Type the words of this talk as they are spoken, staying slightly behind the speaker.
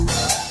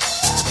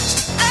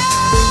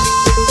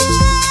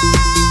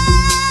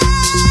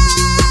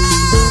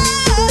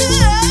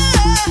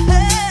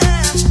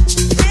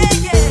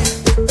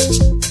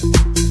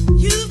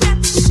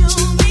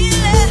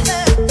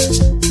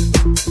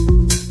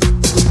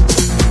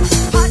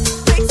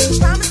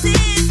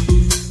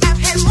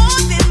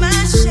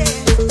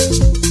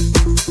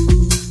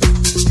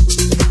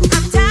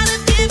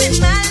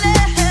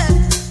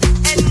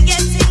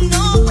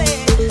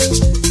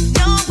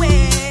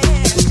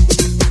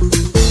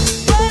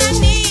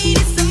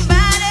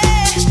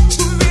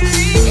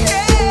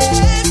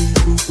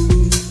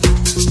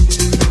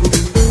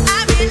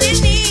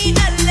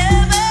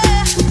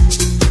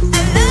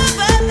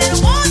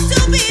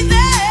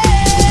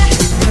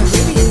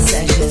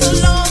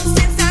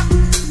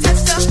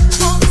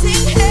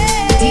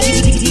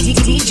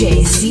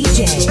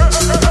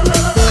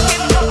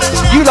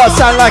lot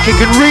sound like you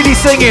can really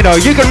sing, you know.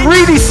 You can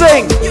really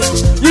sing.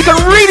 You can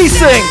really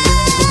sing.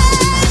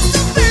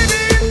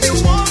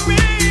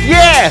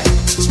 Yeah.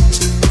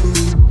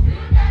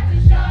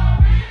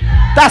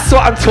 That's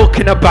what I'm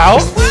talking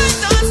about.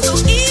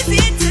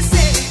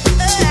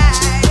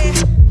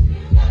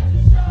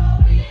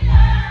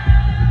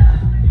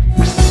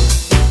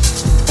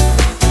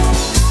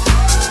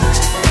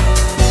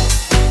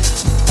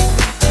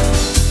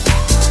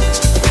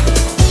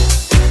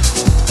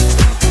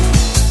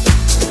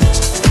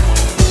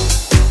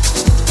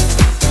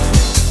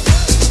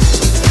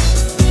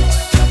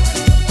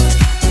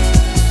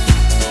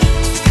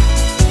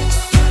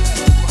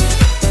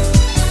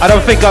 I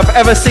don't think I've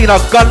ever seen a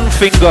gun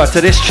finger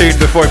to this tune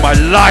before in my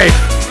life.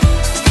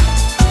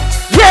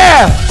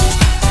 Yeah!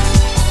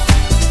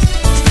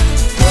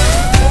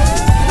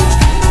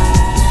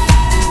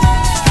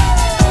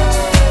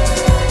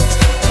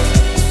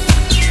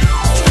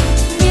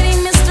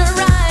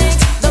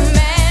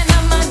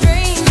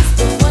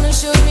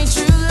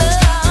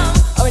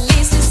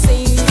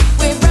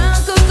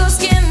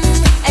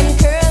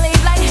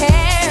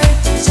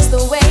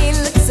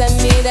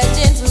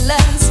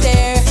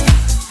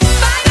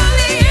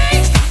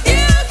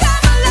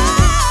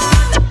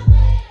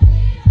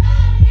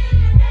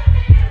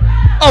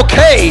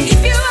 Okay.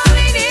 If you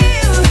only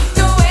knew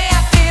the way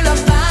I feel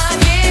about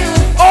you.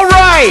 All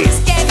right.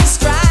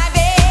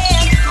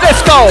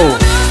 Let's go.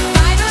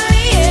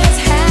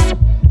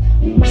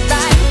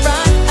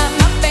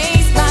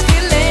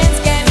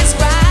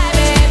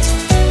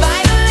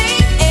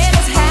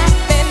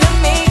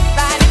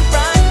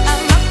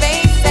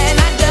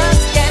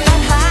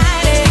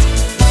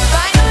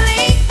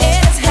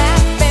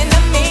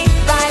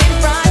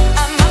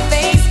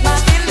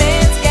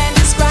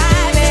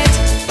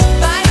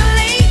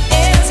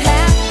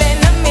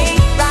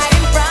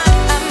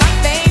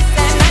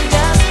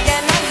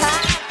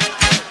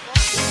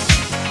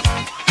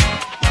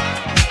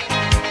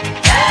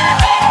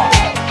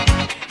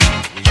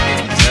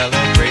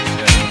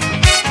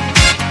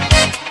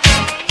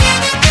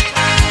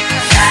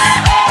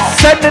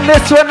 Sending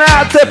this one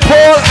out to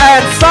Paul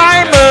and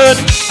Simon.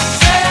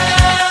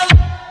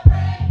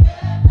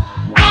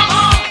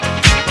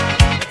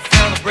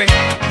 Celebrate.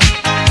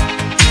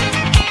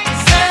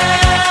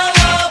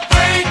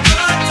 Celebrate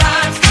good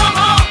times. Come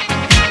on.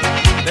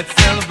 Let's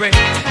celebrate.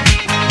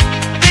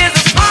 There's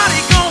a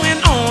party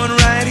going on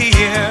right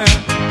here.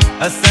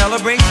 A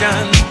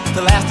celebration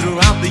to last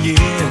throughout the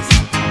years.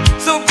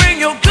 So bring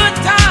your good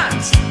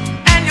times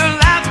and your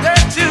laughter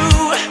too.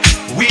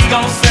 We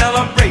gon'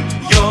 celebrate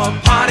your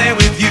party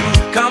with you.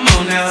 Come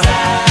on now.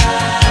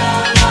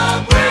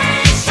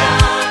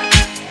 Celebration.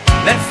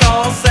 Let's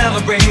all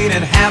celebrate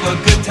and have a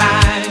good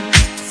time.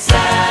 Celebration.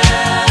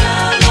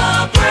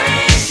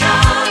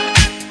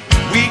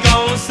 We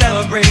gon'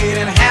 celebrate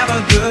and have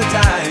a good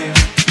time.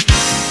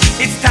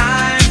 It's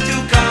time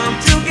to come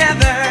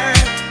together.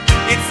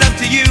 It's up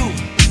to you.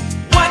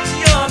 What's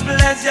your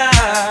pleasure?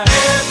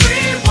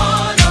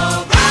 Everyone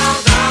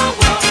around the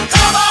world.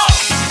 Come on.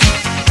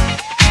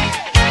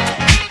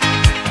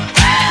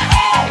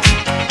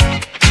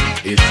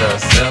 It's a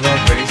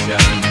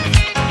celebration.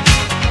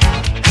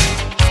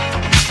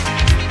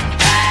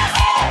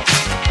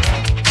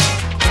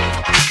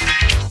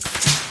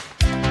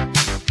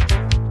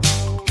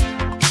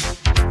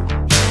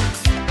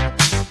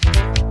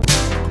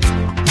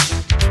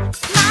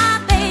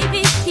 My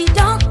baby, he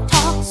don't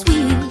talk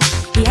sweet.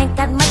 He ain't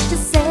got much to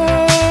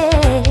say.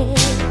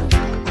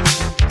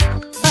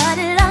 But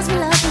he loves me,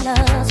 loves me,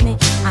 loves me.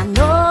 I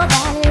know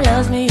that he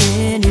loves me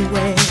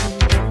anyway.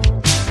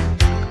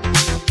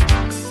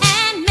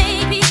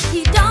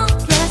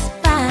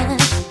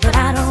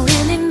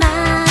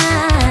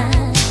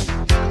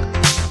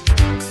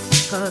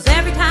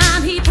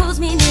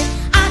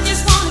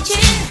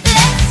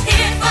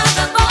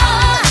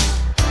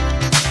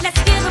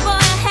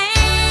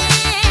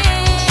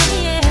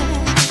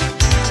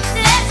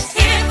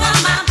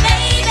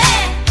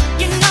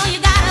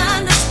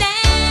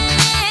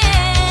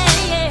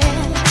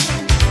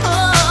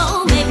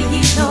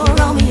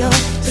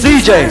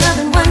 CJ,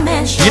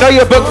 you know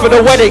you're booked for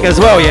the wedding as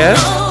well, yeah?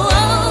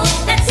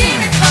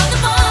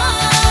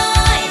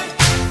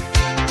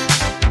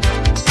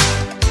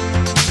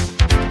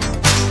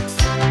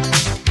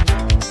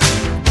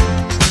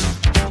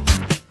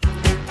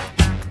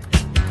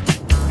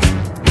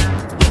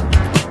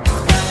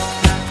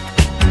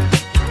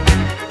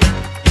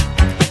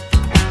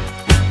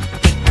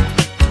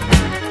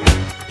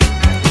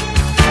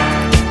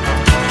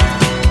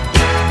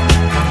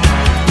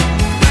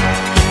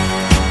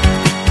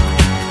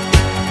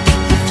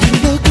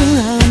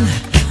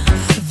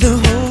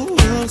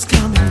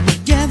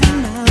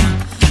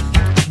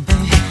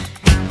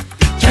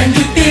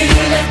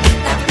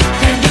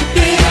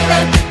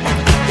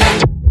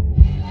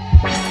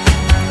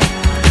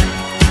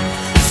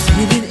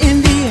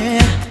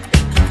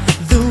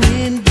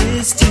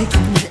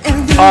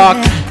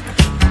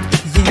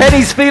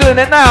 Kenny's feeling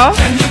it now. All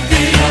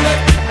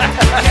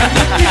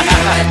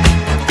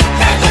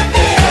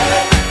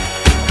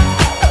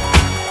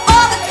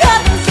the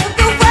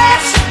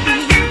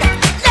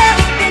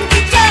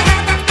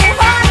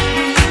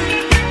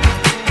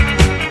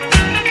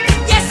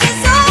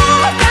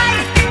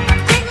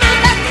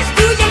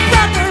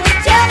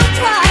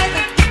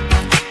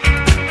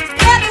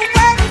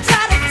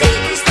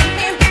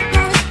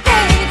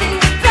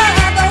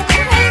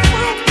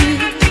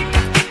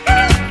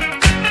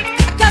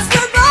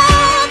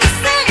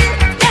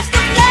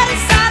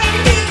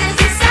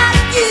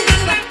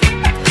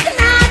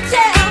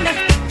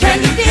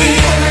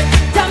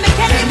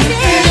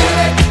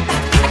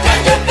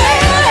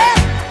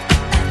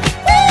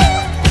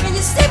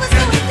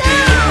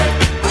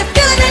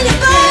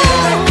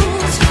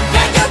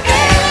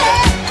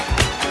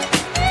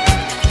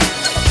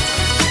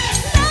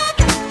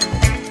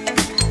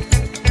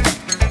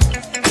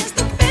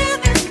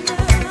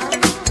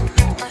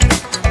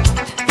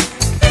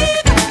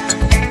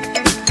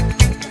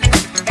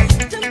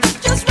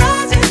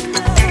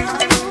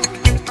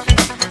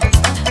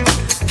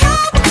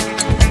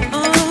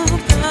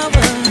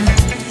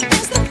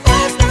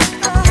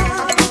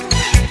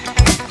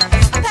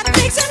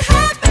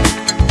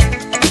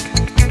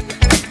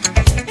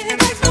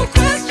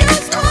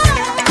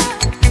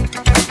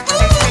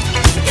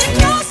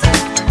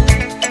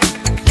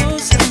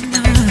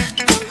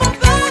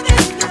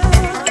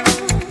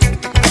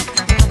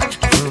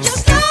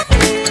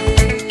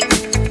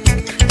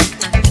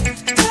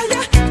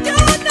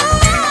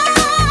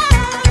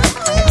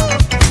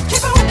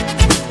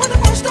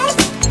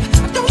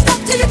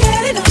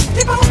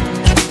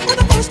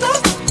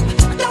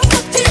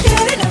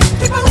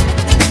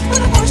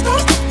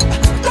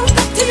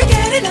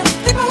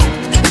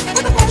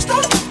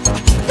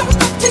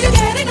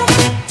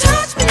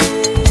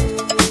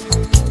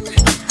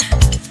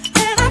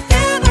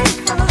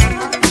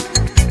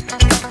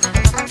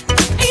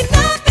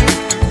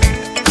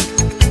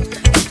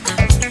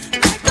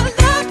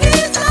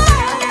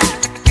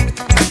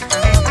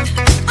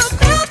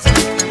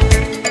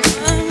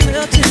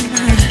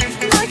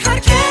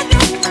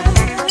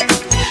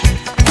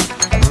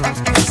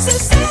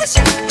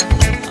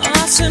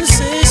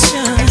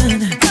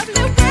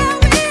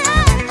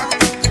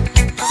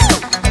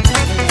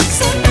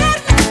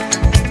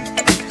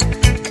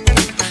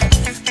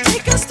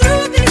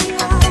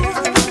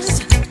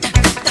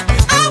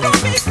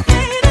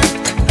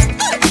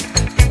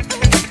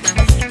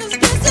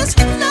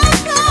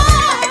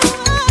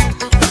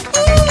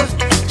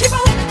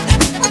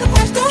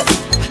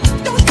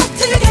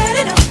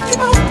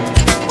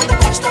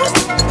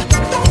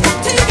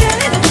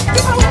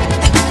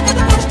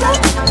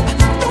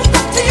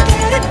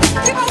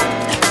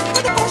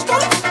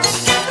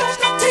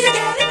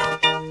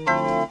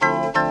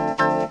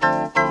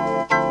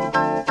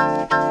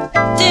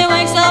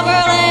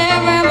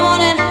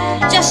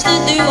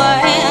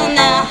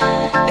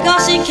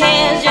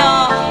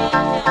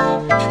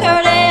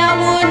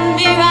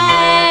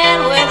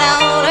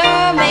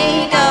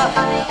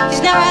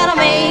never had a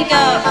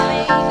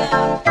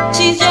makeup.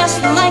 She's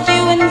just like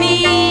you and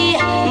me,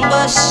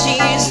 but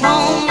she's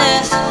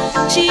homeless.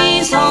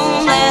 She's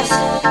homeless.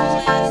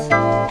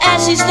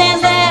 As she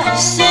stands there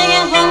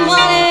singing for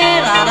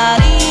money, la da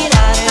dee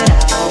da da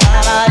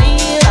da da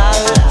dee da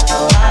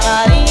da da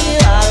dee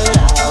da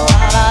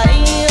da dee da da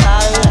dee da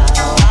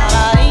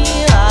da dee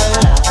da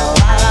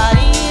da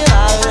dee da da dee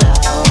da da dee da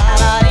da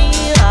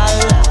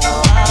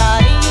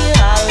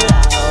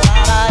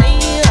dee da da dee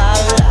da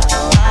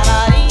da dee da da dee da da dee da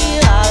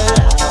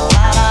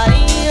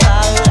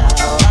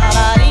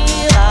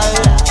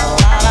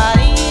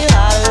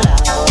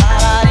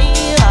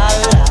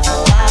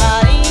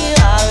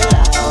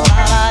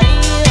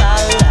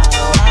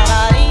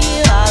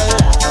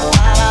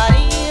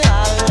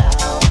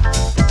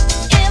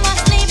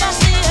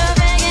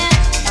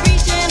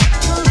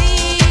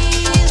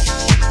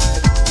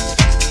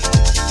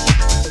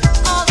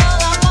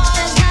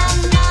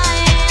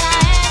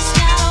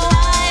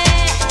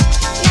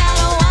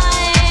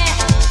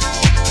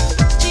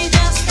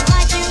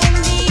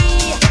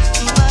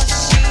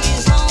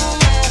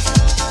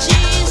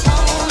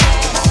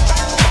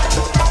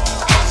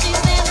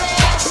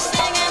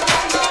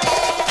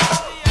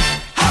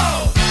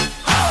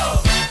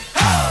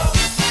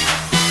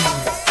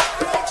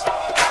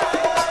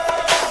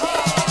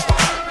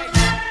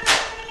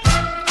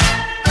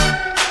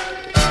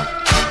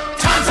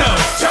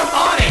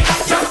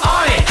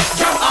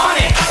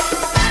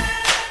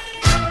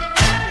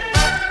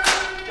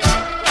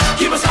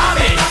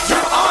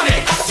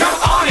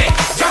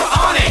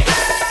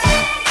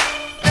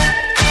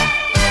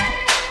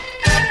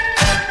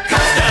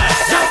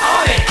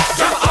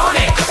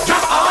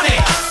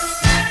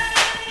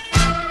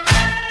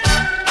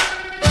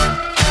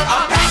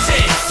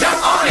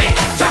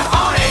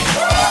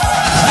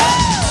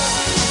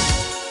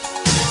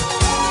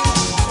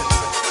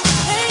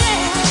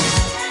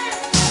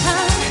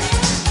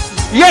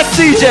Yes,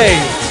 CJ.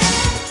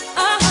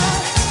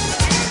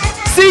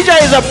 CJ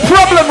is a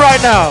problem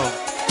right now.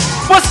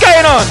 What's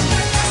going on?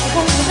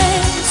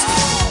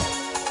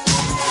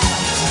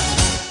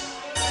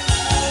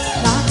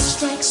 Clock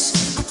strikes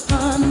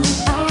upon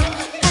the hour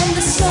and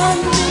the sun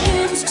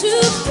begins to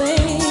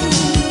fade.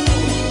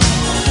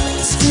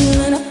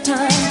 Still enough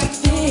time to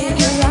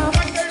figure out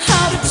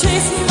how to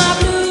chase my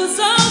blues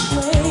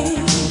away.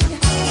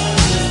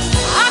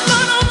 I'm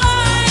gonna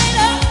light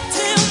up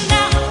till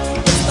now.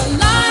 It's the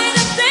light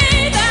of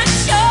day that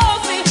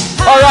shows me.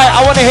 All right,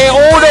 I want to hear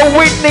all the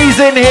Whitneys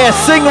in here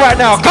sing right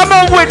now. Come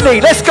on,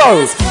 Whitney, let's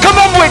go. Come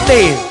on,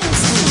 Whitney.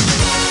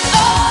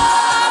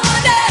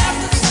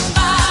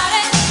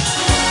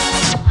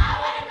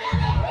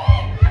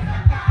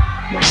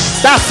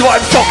 That's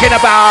what I'm talking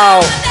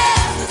about.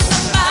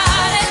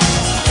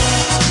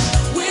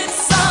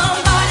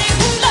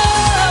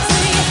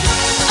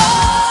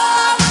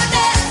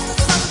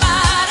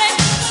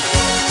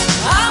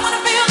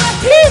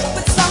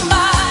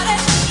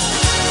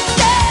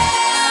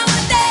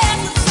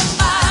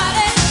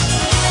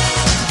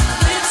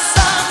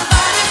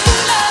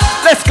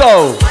 Let's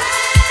go.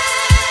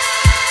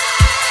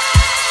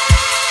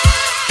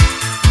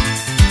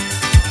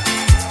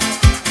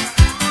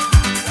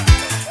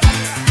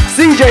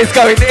 CJ's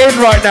going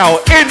in right now.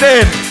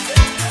 In.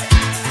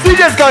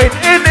 CJ's going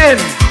in.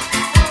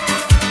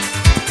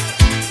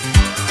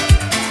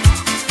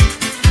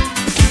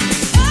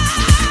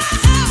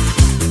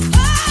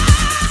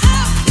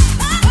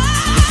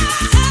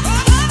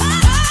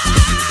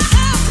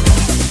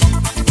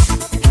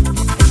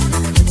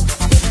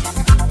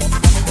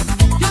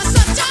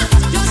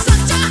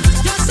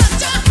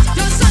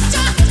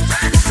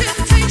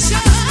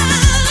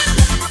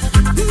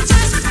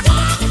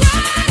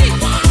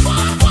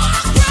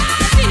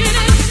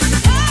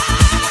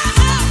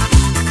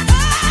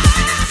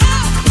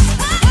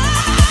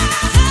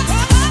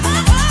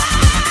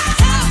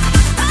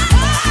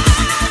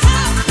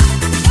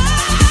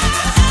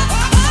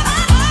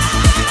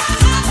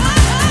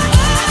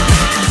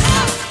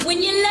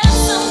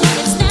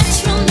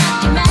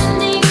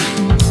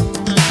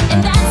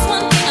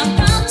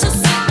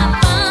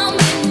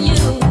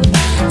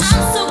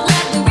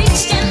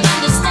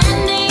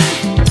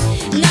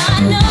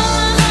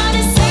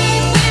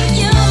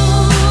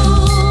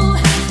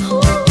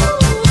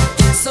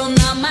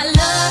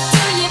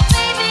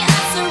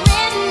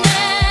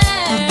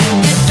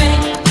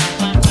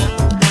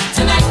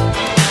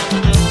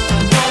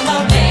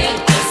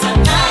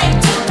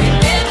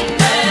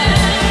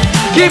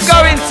 Keep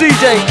going,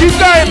 CJ. Keep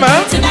going,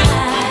 man.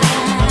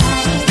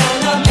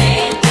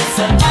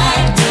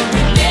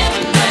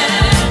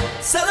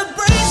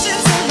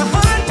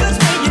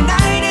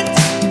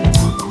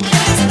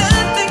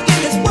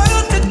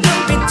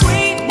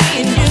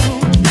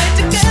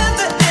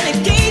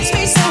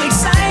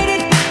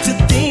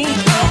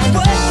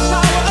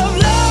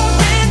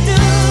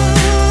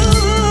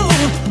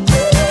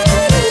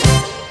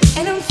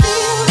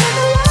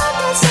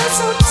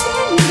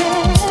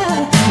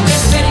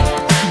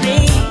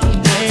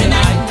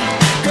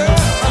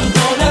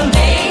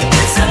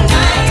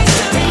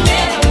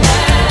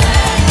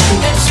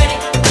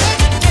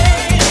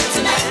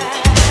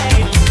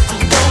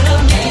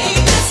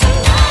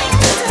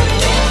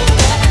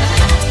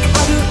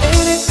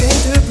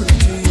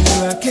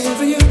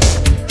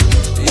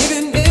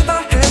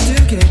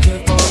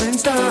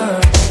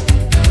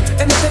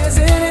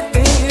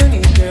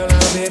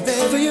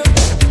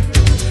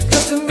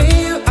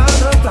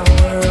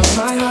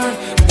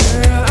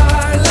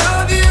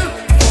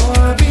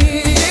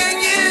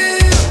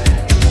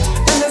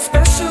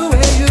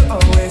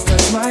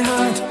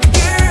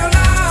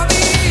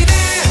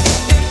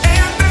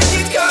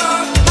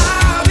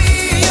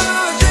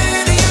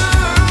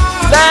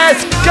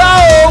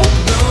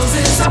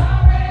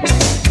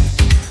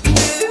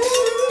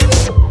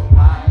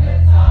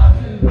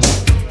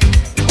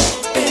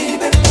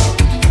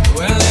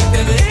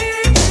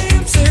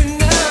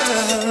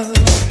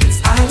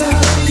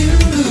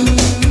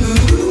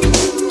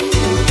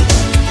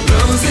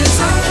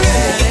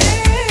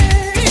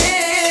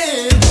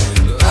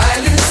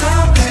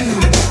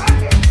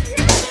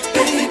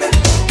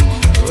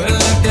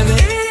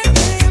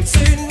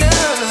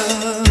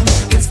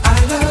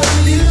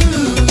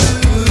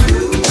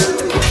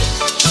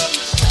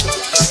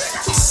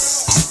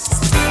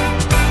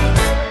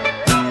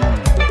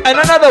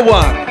 another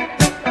one.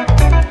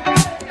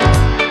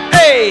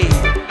 Hey.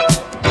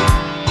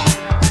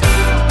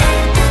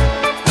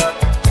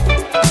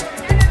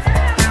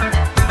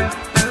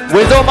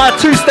 Where's all my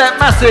two-step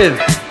massive?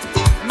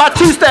 My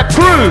two-step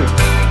crew.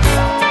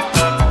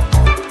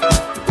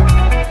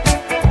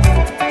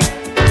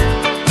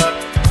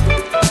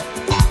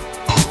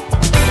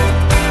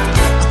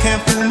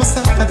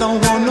 I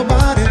don't want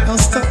nobody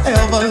else to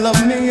ever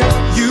love me.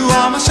 You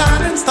are my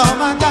shining star,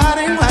 my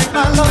guiding light,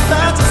 my love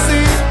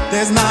fantasy.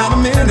 There's not a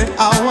minute,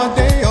 hour,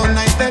 day or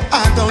night that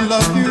I don't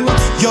love you.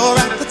 You're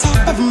at the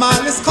top of my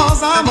list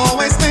cause I'm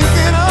always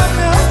thinking of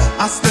you.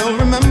 I still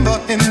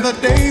remember in the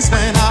days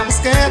when I was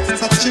scared to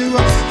touch you,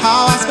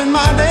 how I spent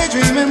my day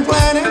dreaming,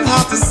 planning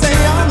how to say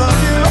I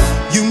love you.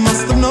 You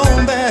must have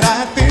known that I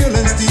had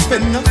feelings deep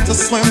enough to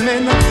swim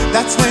in.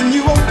 That's when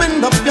you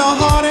opened up your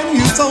heart and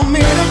you told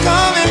me to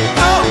come in.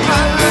 Oh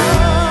my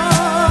love,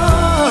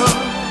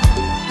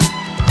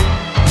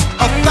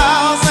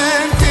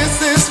 1,000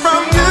 kisses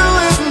from you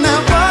is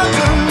never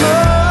too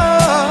much.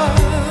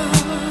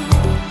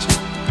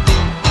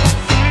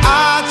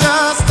 I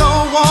just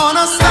don't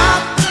wanna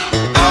stop.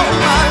 Oh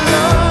my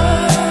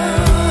love,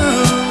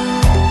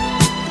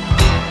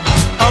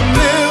 a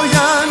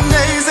million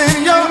days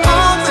in your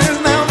arms is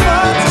never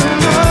too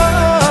much.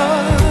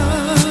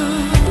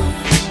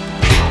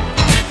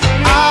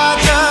 I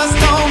just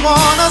don't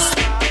wanna stop.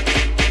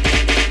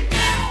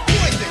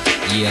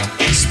 Yeah,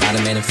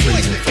 Spider-Man and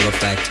freezing full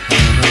effect.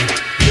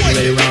 You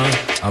ready, Ron?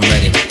 I'm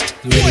ready.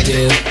 You ready,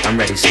 Dale? I'm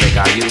ready, Slick.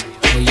 Are you?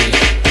 Oh yeah,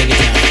 take it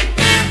down.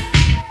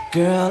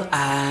 Girl,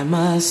 I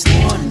must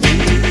warn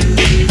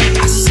you,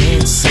 I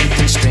sense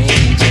something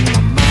strange in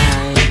my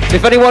mind.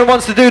 If anyone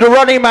wants to do the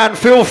Running Man,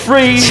 feel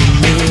free.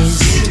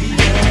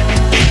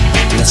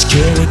 Let's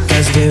cure it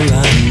cause we're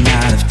running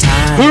out of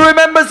time. Who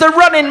remembers the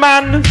Running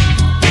Man?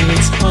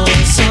 It's all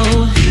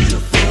so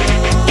beautiful.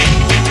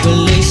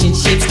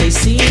 Relationships they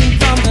seem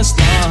from the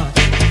start.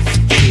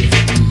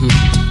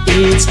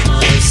 It's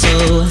all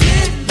so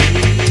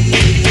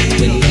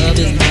when love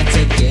is not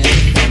together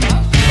from my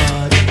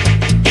heart.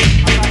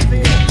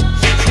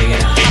 Check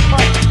it out.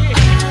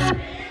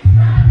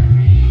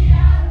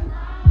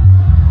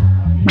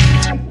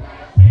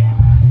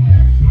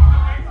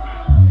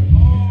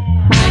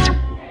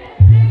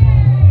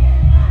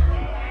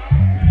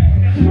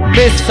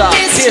 Mr.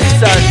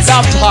 Kisser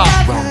Dumper.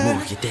 Wrong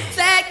move, you're dead.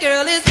 That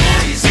girl is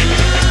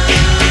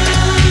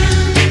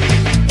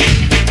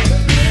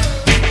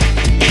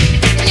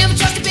never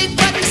trust a big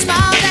button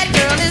smile. That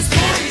girl is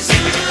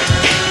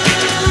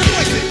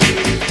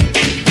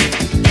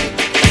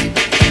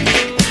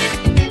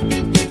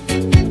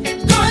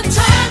good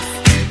times.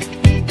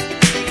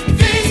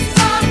 These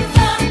are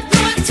the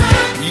good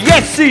times.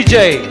 Yes, CJ.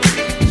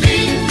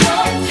 Leave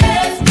your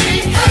cares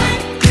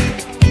behind.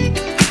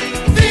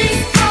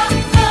 These are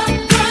the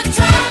good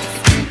times.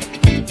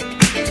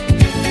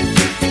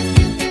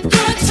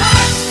 Good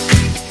times.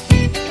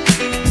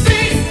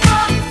 These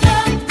are the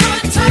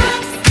good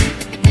times.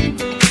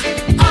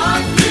 Our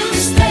new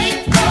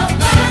state of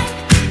mind.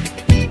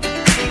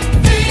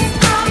 These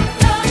are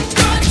the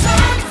good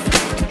times.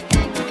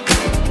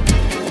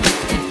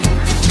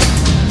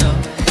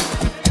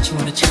 What you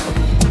wanna try?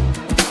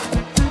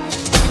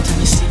 Let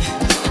me see.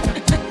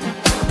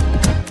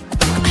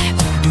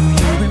 Do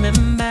you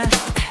remember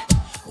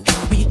when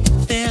we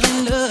fell in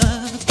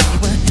love?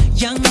 We were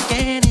young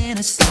and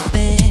innocent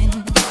then.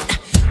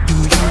 Do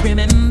you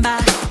remember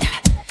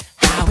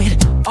how it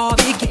all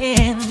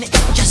began? It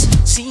just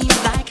seemed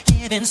like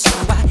heaven, so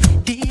I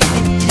did it.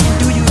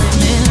 Do you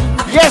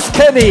remember? Yes,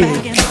 Kenny.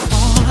 Back and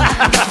forth,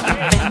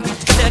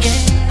 then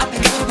together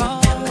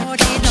all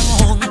day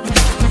long.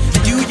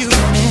 Do you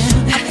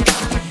remember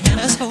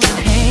us holding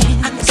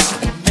hands?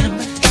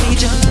 Remember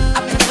each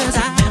other's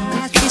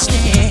eyes we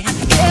stared.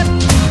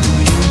 Do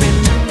you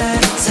remember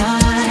the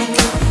time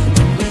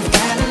when we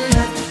fell in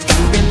love? Do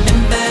you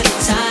remember the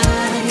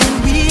time when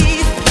we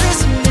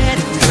first met,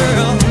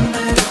 girl?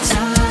 Remember the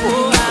time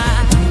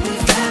we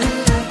fell in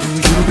love?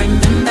 Do you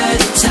remember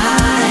the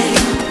time?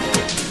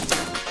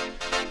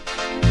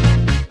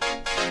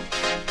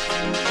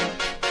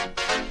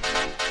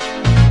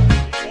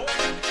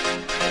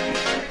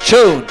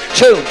 Tune,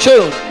 tune,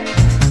 tune.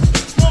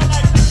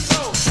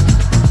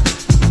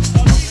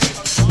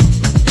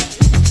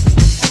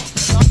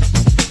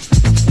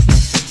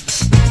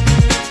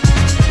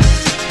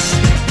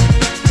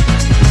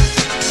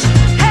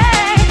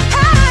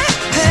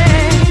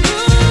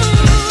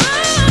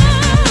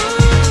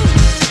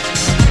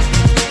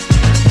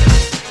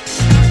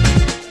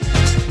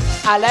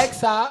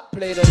 Alexa,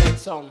 play the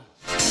next song.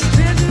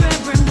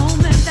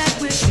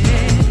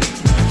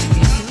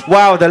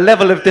 Wow, the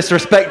level of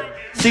disrespect.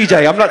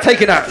 CJ, I'm not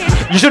taking that.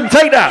 You shouldn't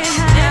take that.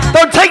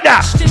 Don't take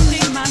that.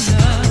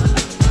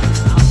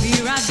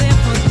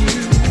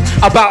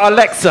 About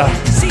Alexa.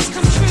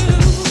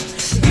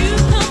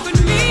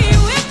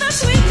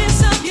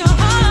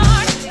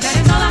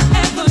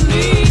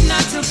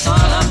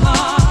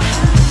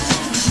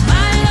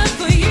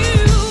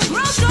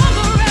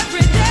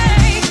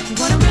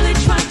 What I'm really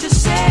trying to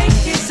say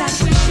is I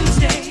wish you'd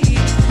stay.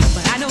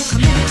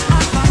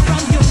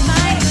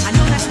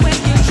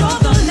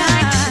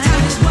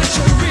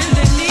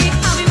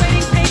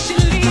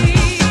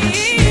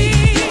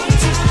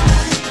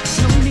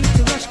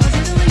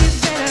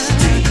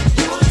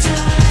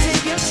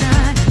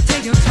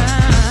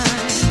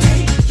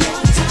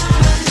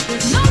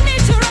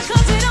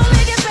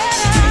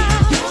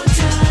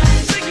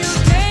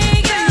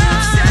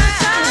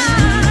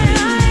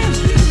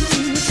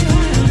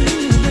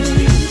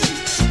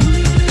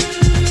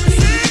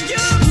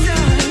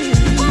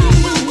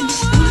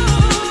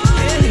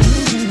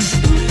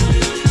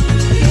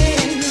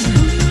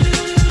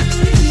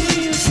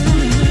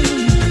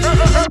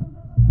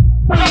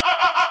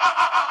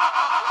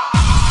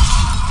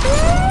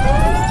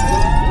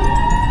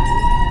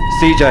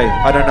 CJ,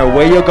 I don't know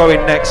where you're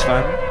going next,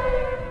 fam.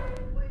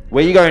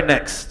 Where you going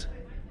next?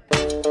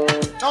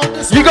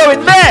 You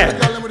going there?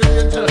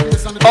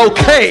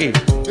 Okay.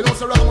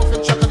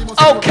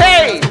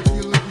 Okay.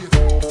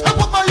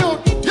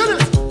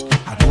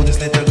 I know this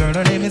little girl,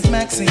 her name is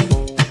Maxine.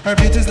 Her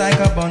beauty's like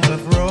a bunch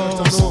of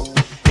roses.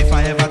 If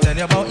I ever tell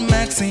you about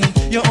Maxine,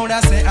 you would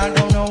say I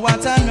don't know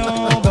what I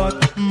know,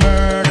 but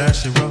murder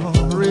she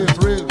wrote.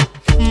 Real.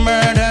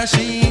 Murder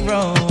she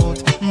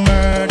wrote.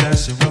 Murder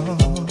she wrote.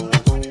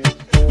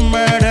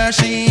 Murder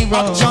she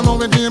wrote. Action on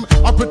with him,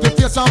 a pretty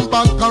face and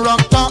bad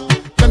character.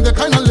 Them the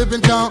kind of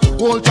living can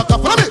hold chaka.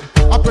 Follow me.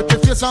 A pretty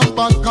face and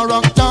bad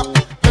character.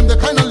 Them the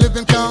kind of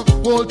living can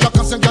hold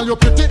chaka. Say girl you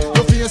pretty,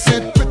 your face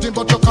it pretty,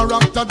 but your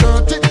character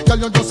dirty. Girl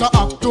you just a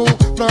act too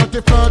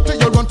flirty.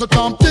 You run to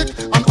Tom Dick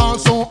and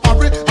also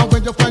hurry. And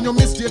when you find your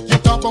mistake, you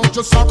talk about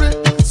you sorry.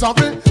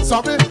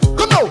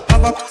 Come now.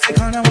 Have a pussy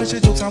corner where she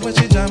jokes and where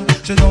she jam.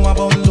 She know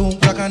about Luke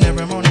Black and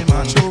every money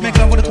man. Make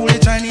love with the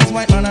coolest Chinese,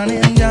 white man and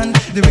Indian.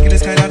 The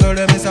wickedest kind of girl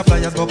that Mr.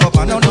 Flyers go up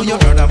and now do you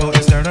heard about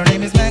this girl? Her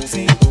name is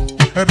Maxine.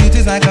 Her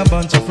beauty's like a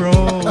bunch of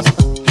roses.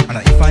 And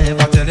if I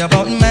ever tell you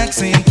about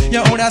Maxine,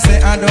 you would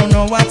say I don't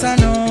know what I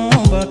know,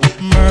 but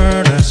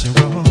murder she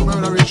wrote.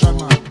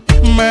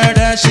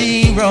 Murder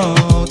she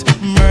wrote.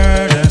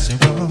 Murder she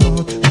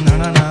wrote.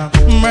 Na.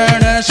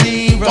 Murder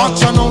she wrote.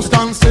 Watch you now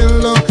stand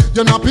still.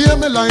 You not pay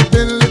me like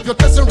bill. If you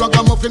testing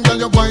ragamuffin, girl,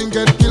 you go and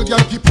get killed. Girl,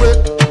 keep wait.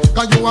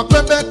 Cause you a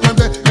crebe.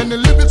 And the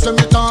lyrics when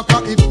me talk,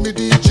 if me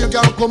DJ,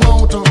 girl, come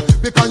out.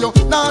 Because you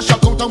nah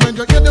shock out. And when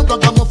you hear the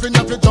ragamuffin, you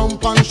have to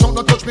jump and shout.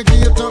 Don't touch me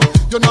gate.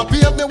 You not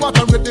pay me what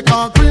I read.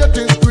 Because great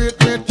is great.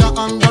 You're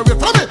under it.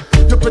 From me,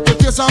 you pretty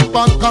face and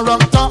bad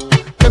character.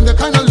 Them the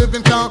kind of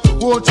living can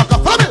hold chaka.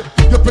 From me,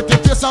 you pretty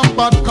face and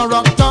bad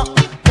character.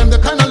 Them the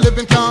kind of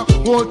living can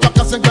hold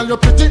chaka. Say girl, you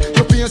pretty.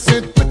 You face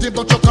it pretty,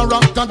 but your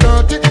character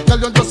dirty. Girl,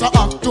 you just a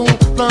act too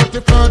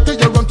flirty.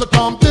 You run to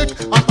Tom Dick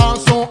and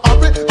also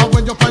hurry. And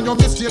when you find your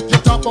mistake, you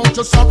talk about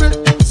you sorry.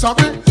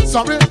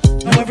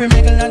 Now every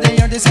middle of the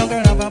year, this young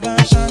girl have a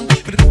passion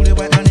for the coolie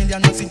white man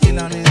Indian mixing kill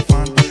and it's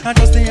fun. And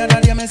just the other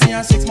day, me see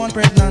her 6 months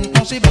pregnant.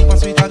 Now she back for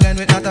sweet again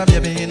with not a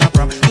baby in a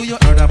prom. Do you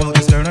heard about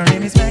this girl? Her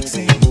name is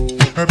Maxine.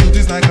 Her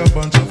beauty's like a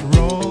bunch of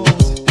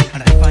roses.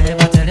 And if I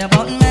ever tell you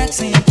about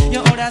Maxine,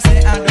 you would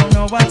say I don't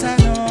know what I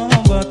know,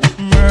 but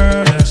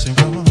murder she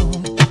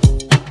wrote.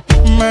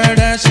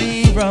 Murder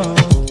she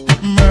wrote.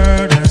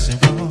 Murder she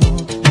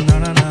wrote.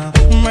 Na.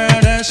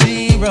 Murder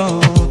she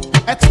wrote.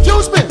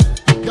 Excuse me.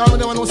 Y'all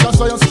never know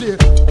so you stay.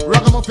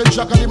 Ragamuffin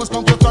Jack and he must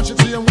come to flash it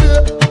same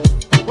way.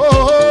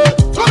 Oh,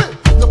 follow me.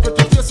 You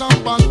pretty face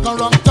and bad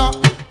character.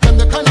 Them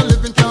the kind of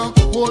living can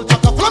hold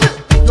chaka. Follow me.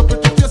 You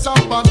pretty face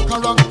and bad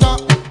character.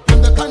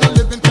 Them the kind of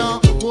living can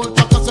hold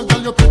chaka. So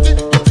girl you pretty,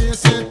 your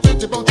face ain't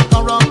pretty, but your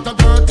character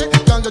dirty.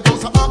 Girl you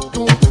just a act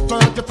too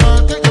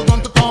flirty. You run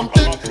to Tom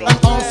Dick and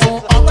also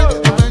hurry.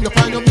 And when you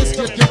find your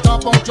mistake, you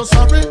talk about you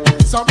sorry.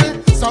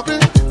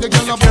 The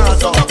girl a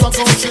boss up and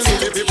go chill.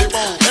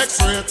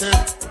 X-rated.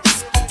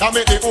 That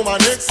make the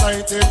woman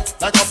excited.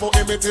 Like a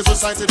poem it is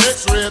recited.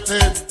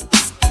 X-rated.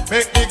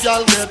 Make the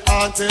girl get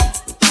haunted.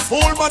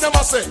 Fool man them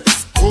a say,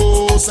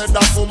 who said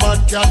that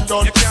woman can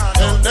done?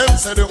 Tell them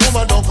say the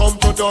woman don't come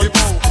to done.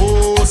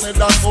 Who said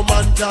that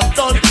woman can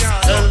done?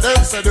 Tell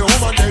them say the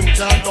woman them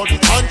can done.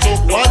 And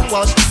took one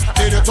wash,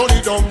 then you turn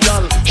it down,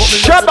 girl. Put me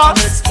your foot on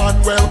next man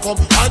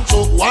welcome. And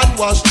took one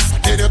wash,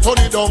 then you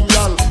turn it down,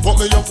 girl. Put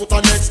me your foot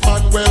on next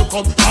man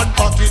welcome. And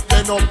back it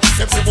then up.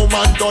 If the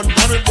woman done,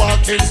 man with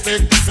walking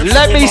stick.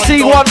 Let me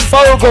see one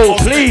bogle,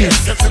 please.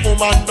 If the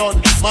woman done,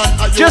 man,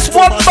 just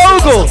one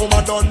bogle.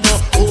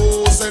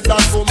 Who said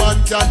that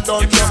woman can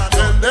done?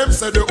 Tell them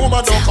say the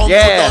woman don't come to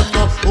done.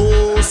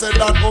 Who said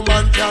that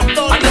woman can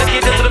done?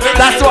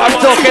 That's what I'm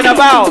talking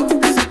about.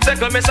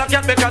 Second me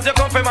cat because you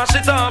come from my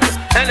shit up.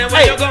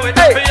 Anyway you go with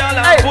that for y'all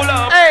and pull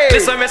up.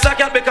 Listen me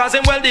cat because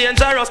him well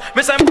dangerous.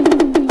 Me say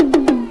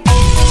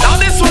now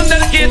this one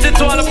dedicated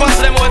to all the parts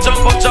them who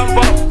jump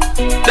up.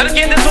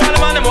 Dedicated to all the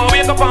man them who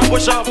wake up and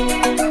push up.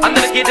 And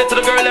dedicated to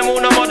the girl them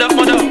who no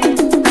mother.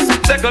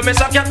 Second me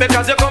cat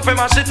because you come from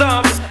my shit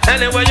up.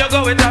 Anyway you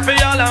go with that for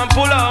y'all and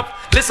pull up.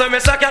 Listen, me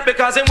say cat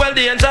because him well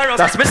dangerous.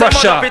 That's me say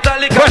pressure. mud up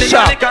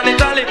italic and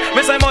italic.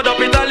 Me say mud up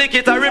italic,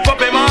 it a rip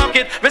up a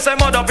market. Me say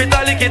mud up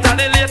italic, it a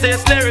the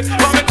latest lyrics.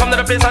 When me come to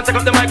the place and take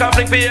up the mic and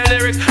fling for your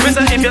lyrics. Me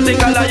say if you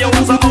think I lie, you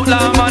was a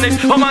outlaw money.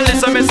 Oh man,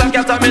 listen, me say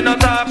cat and me no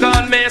talk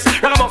on miss.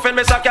 Ragamuffin,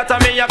 me say cat and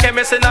me a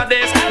chemist in a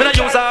this. Me no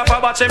use half a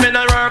batch, me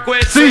no work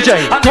with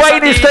CJ,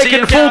 Dwayne is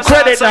taking full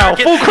credit now.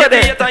 Full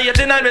credit.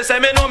 89, me say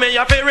me know me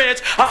a fi rich.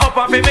 I up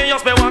and fi me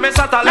just me want me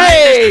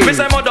satellite. Me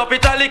say mud up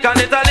italic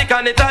and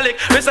italic.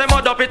 Me say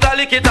mud up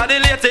italic, it a the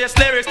latest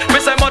lyrics. Me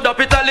say mud up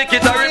italic,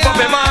 it a rip up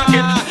a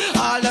market.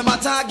 All them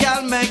attack,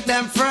 girl, make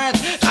them fret.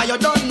 Cause you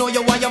don't know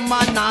you want your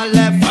man on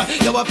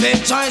left. You a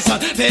big choice,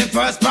 big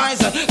first prize.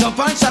 Jump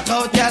and shut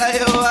out, girl,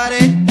 you are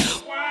it.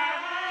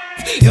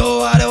 You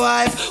are the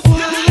wife.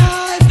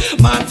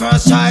 Man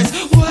first choice.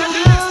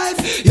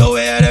 Wife, you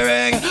wear the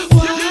ring.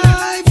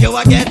 Wife, you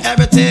a get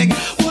everything.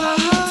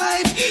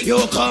 Wife,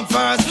 you come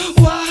first.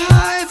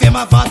 Wife, you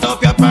my fat up.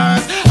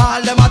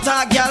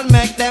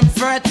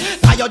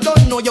 Cause you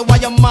don't know you why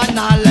your man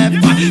not left.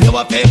 You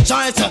a fifth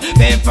choice,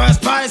 pay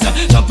first prize.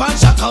 Jump and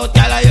shock out,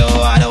 tell her you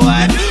are the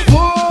wife.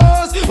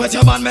 Pose, with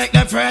your man make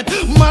them fret.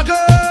 My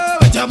girl,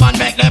 with your man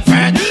make them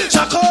fret.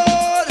 Shock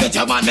out, with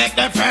your man make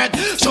them fret.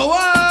 Show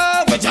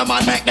up, with your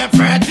man make them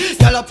fret.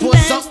 Girl a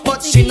pose up,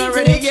 but she not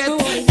ready yet.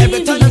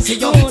 Every time I see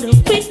you,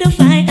 quick to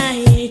fight,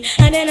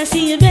 and then I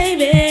see you,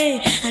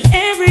 baby, and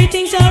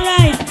everything's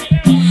alright,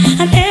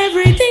 and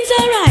everything's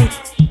alright.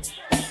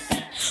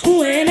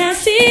 When I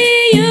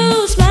see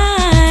you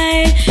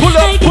smile, pull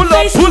up, pull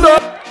up, pull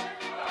up.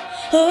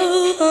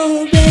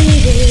 Oh,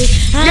 baby,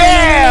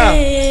 yeah.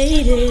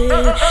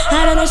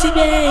 I don't know, see,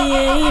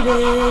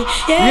 baby.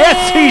 Yeah.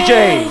 Yes,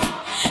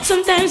 TJ.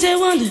 Sometimes I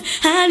wonder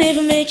I'll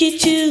never make it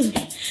to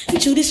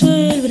this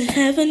world when I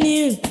haven't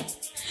you.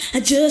 I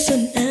just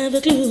don't have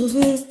a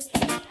clue.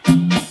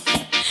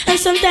 And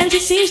sometimes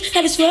it seems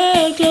that this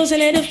world closing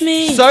ahead of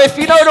me. So if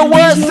you know the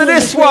words to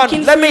this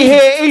one, let me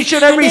hear each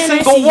and every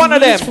single one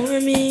of them.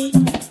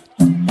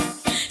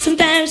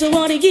 Sometimes I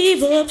want to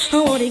give up, I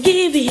want to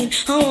give in,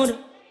 I want to.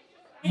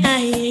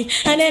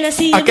 And then I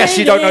see you, I guess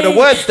you don't know the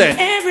words then.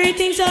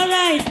 Everything's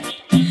alright.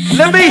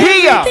 Let me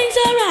hear ya. Everything's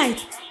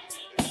alright.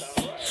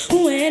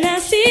 When I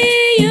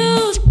see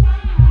you,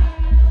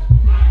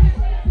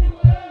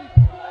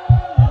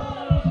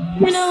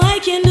 you know I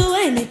can do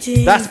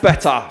anything. That's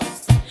better.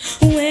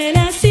 When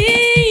I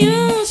see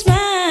you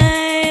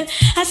smile,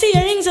 I see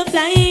your rings of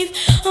life.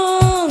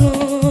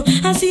 Oh,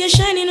 I see you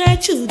shining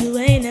right through the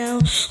way now.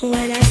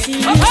 When I see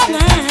you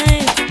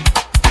smile.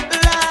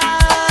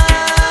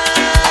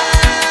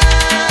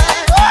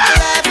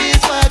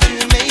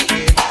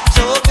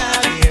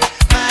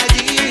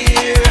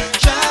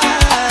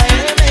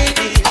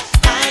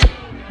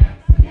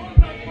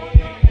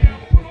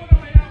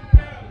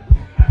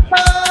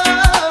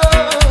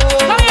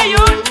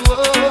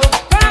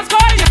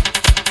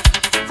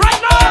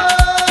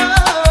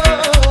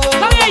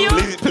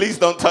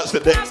 Don't touch the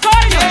deck.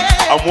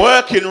 I'm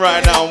working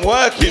right now. I'm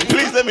working.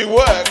 Please let me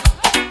work.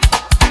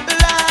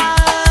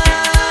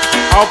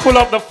 I'll pull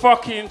up the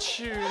fucking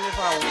tune if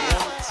I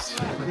want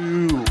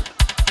to.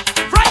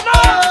 Right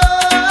now.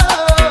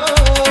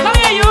 Come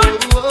here, you.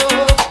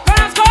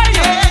 Let's go.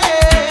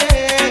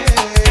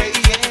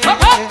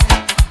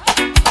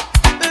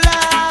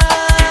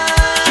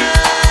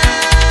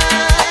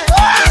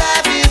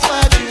 Life is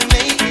what you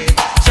make it.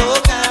 So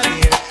come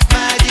here,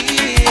 my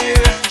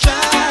dear.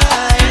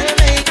 Try and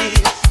make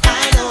it. I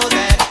know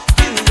that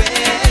you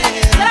will.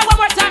 Say that one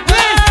more time,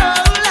 please.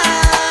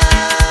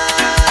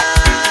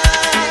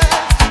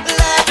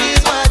 Life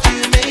is what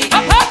you make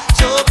it.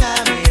 So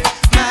come here,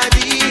 my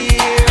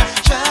dear.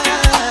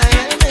 Try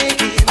and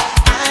make it.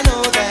 I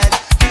know that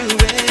you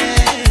will.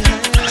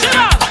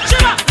 Shiva,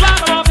 Shiva,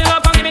 ragamuffin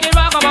love, come give me the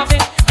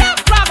ragamuffin.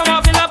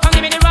 Ragamuffin love, come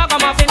give me the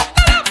ragamuffin.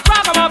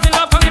 Ragamuffin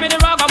love, come give me the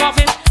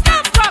ragamuffin.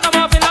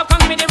 Ragamuffin love, come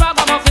give me the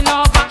ragamuffin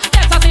lover.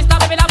 Yes, a sister,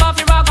 baby, love off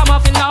the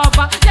ragamuffin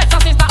lover. Yes, a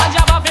sister, and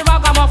job off the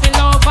ragamuffin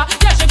lover.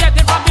 Yes, you get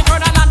it from the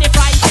further than the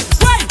price.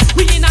 Wait,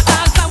 we in a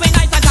dance and we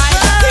night and time.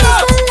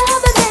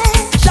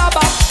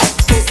 Shabba,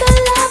 Mr.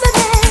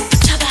 Loverman,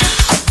 Shabba,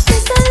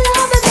 Mr.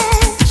 Loverman,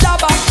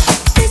 Shabba,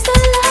 Mr.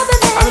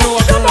 Loverman. I know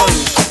what I'm on.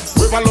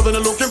 We've all loving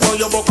and looking for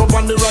your buck up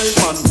on the right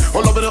man.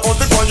 All loving and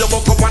hunting for your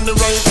buck up on the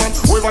right man.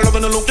 We've all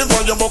loving and looking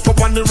for your buck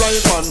up on the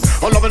right man.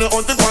 All loving and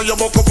hunting for your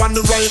buck up on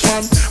the right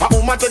man. A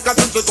woman take a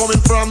trip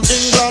coming from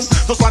England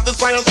to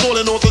satisfy her soul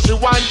and also she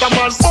wants a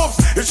man. Oops,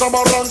 it's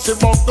about run, she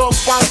buck up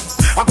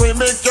fast. I'm going to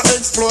make you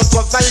explode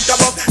just like a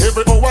buck.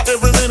 Every hour,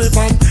 every minute,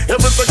 man.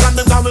 Every second,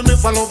 they call me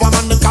Miss a Lover,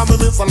 man. They call me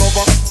Miss a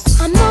Lover.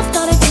 I'm not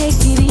gonna take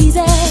it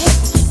easy.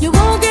 You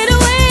won't get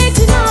away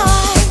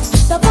tonight.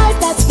 The vibe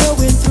that's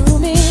flowing through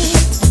me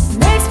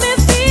makes me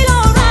feel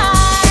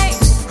alright.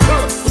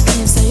 You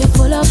can't say you're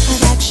full of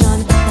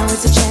affection. Now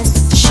it's a chance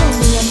to show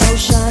me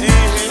emotion.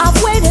 I've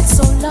waited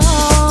so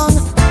long.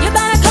 You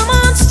better come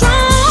on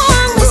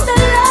strong, Mr.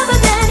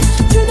 Loverman.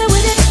 Do the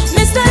with it,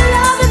 Mr.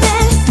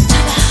 Loverman.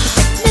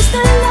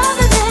 Mr.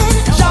 Loverman.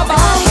 Shabba.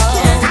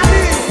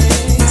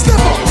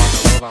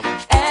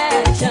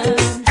 Action.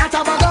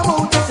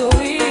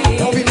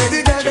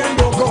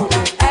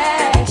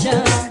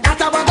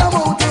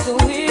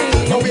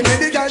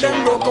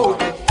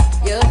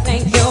 You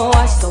think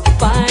you're so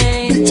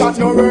fine. Chat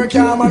no work,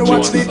 yeah, man,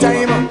 watch the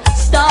time.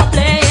 Stop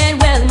playing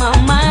with my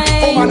mind.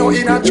 Oh, man, no,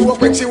 in a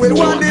joke when she will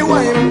want the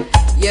wine.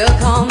 You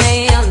call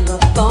me on the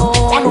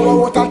phone. I know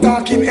what a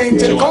talking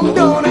angel come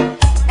down.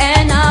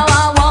 And now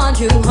I want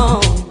you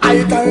home.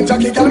 I tell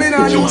Jackie, girl, me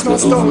not use no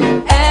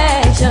stone.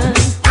 Action.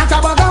 At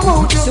a bag of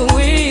mouth,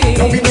 Sweet.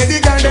 now we make the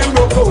girl them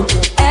broke out.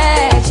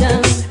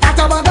 Action. At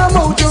a bag of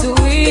mouth,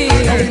 Sweet.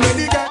 now we make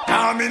the girl.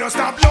 Now me no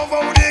stop love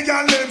how the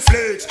girl them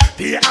flex.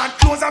 The hot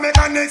clothes and make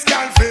a next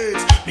girl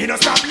flex. Me no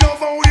stop love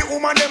how the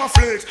woman them a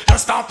flex.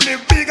 Just stop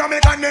live big and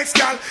make a next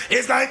girl.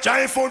 It's like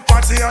giant food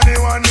party and they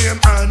one name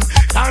and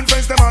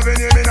conference them have a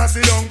name in a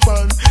sit down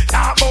pan.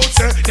 Talk about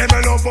say them a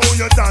love how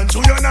you dance.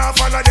 You not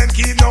follow them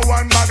keep no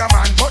one bag of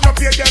man. But no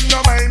pay them no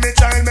mind me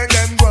child make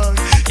them go on.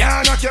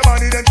 Can't knock your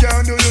body, them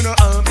can't do you no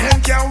harm. Them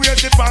can't wait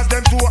to pass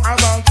them to a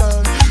bank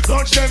turn.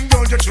 Touch them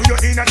down, you through your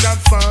inner job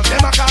farm.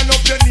 Them a call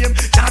up your name,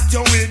 chat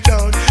your way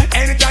down.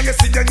 Anytime you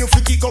see them, you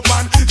fi kick up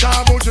and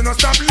talk about you no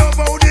stop love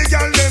how the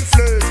girl them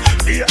flex.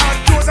 Be hot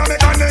clothes and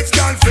make a next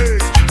girl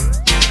face.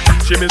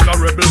 She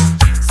miserable,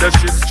 says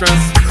she's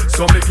stressed,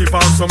 so me give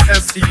her some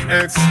sex.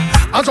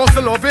 I just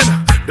loving,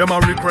 them a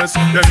request.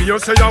 Them here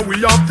say yeah, we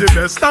have the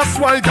best. That's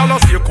why gyal a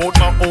stake out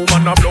my home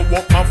and a blow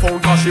up my phone,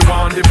 cause she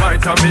want the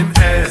vitamin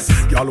S.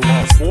 Gyal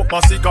want smoke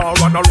my cigar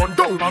and a run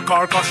down my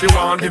car, cause she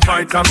want the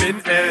vitamin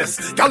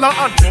S. Gyal a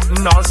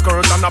unbutton her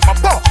skirt and a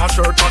pop off her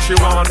shirt, cause she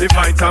want the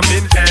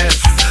vitamin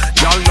S.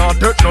 Gyal not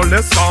take no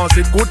less, cause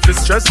it good to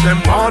stress. Them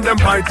want them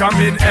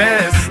vitamin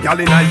S. Gyal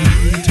in a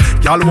heat,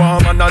 gyal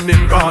warm and a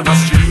ning on the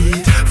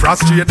street.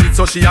 Frustrated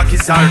so she a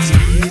kiss her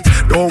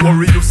teeth. Don't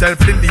worry yourself,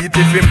 delete.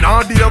 If him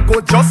not there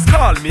go, just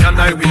call me and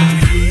I will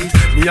tweet.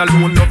 Me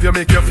alone love you,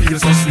 make you feel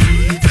so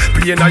sweet.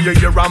 Pain a your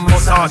ear and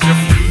massage your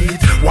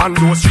feet. One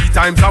dose 3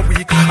 times a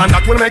week, and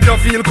that will make you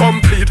feel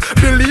complete.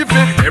 Believe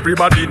me,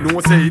 everybody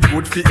knows say it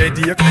good for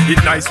headache.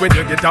 It nice when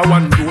you get a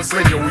one dose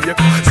when you wake.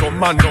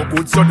 Some man no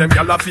good, so them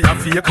gyal a feel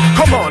fake.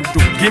 Come on,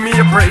 dude, give me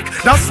a break.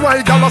 That's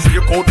why gyal a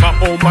stake out my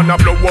home and a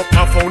blow up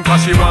my phone,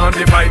 cause she want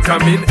the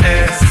vitamin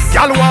S.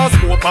 Gyal want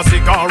smoke a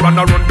cigar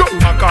and a run down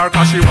my car,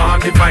 cause she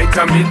want the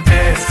vitamin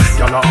S.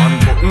 Gyal a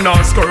unbutton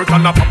her skirt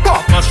and a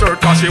pop off my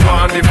shirt, cause she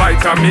want the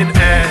vitamin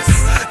S.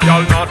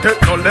 Gyal not take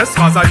no less,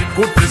 cause I eat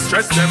good to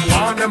stress. Them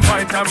want them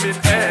vitamin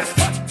S.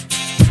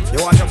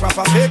 You want your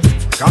proper pick?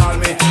 Call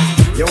me.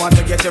 You want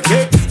to get your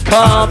kicks?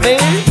 Call me.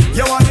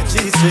 You want your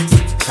cheese sticks?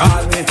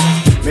 Call me.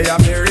 Me have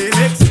me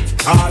remix?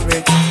 Call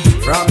me.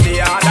 From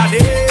the other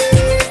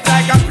day,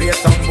 like I play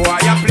some boy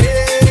I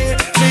play.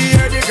 Me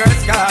hear the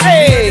girls call, me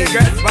hear the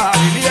girls ball,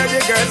 me hear the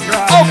girls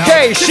cry.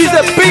 Okay, she's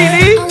a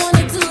beanie.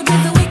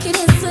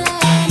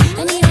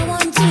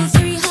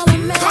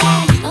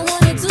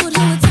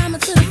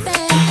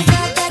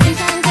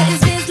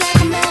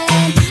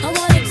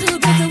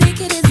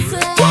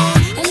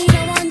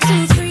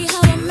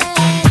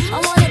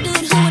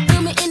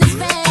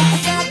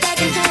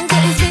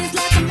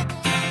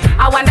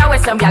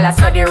 Some gyal a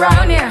study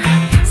round here.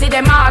 See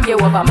them argue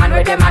over man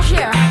where them a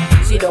share.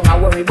 See don't a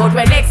worry about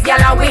when next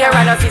gyal a wear.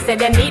 And us say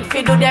them need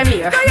fi do them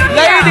here.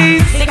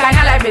 Ladies, the kind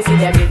of life me see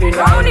them living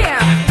round here.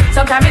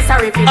 Sometimes it's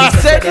sorry for I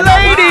said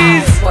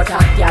ladies. But a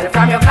gyal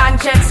from your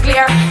conscience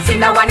clear. See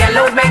now when your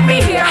load make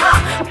me hear.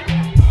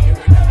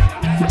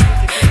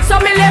 So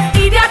me left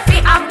idiot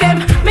fi have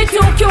them. Me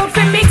too cute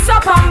fi mix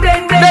up and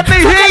blend blend. Let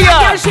me hear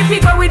ya. Girl she fi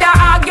go with her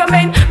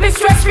argument. Me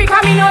stress free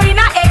 'cause me know in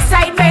a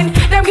excitement.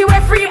 Them give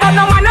away free but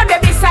no man no dey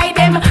beside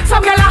them.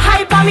 Some girl a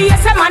hype on me,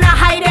 yes a man a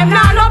hide them.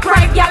 Nah no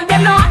pride girl,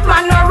 them no hot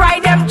man no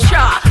ride them.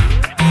 Cha.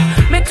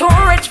 Me too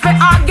rich fi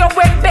argue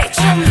with bitch.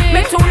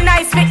 Me too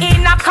nice fi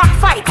in a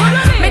cockfight.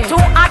 Me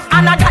too hot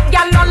and a that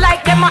girl no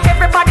like them. And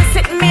everybody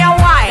sitting me a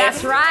while.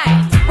 That's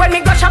right. When me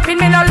go shopping,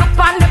 me no look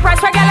on the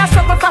price. Where girl a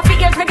struggle for fi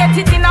years, me get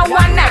it in a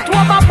one night.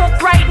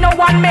 Overbook right, no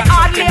one me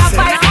hardly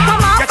advise.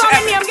 Come on, for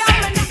me name, girl.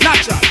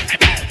 Natural.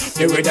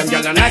 The way them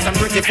gyal are nice and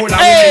pretty, full of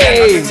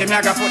witty. Me I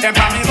go put them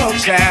on me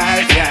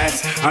bookshelf, yes.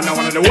 And now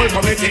one of the whole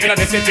community in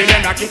the city,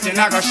 them a kitchen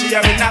I go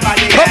share with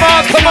nobody else. Come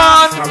on, come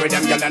on. The way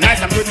them gyal are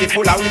nice and pretty,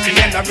 full of witty,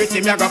 and the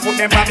pretty, me I go put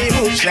them on me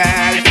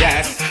bookshelf,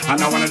 yes. And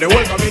now one of the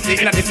whole community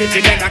in the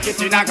city, them a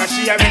kitchen I go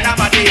share with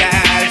nobody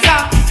else.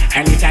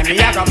 Anytime me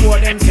I go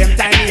pour them, same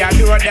time me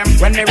adore them.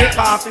 When me rip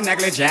off the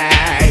negligee,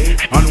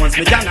 and once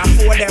me can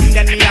afford them,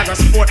 then me I go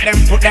support them,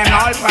 put them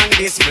all on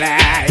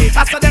display.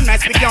 After them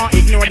nice, we can't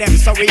ignore them,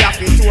 so we have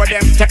to tour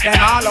them, take them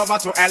all over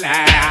to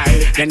LA.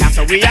 Then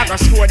after we I go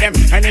score them,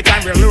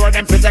 anytime we lure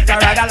them, protect a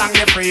ride along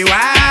the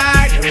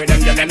freeway. With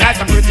them get them nice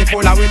and pretty,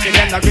 full of witty,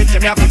 them the gritty,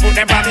 me have to put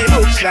them on the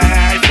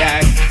bookshelf,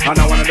 yes. And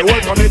I want the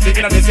whole community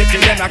in the city,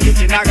 them the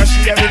kitchen I go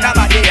share with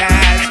nobody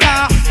else.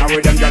 And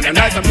with them get them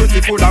nice and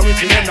pretty, full of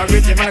witty, them the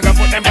gritty, me I go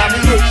put them on the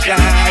bookshelf,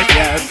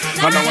 yes.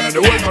 And I want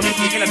the whole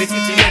community in the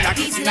city, them the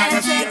kitchen I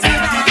go share with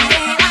nobody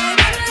else.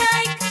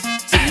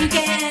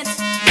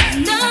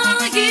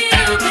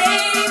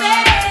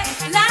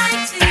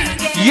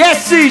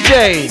 Yes,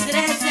 CJ.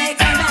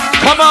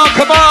 Come on,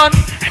 come on.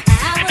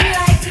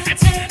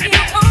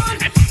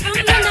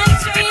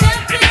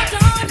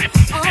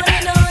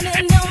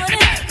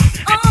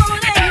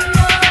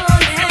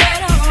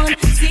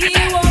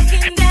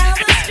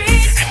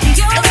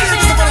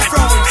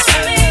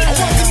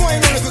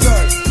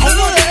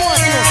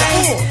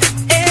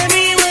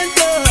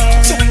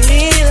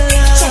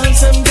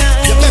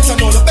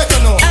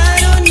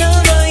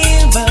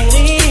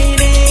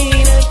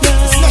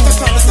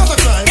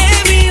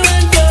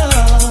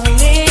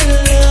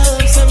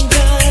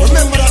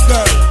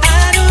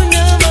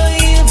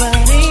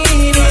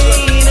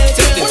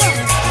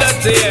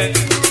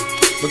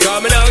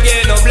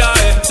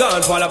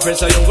 While I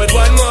pressure you with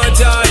one more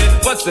time.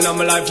 Busting on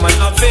my life, man,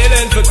 I'm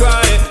feeling for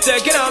crying.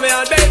 Taking on me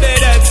out, baby,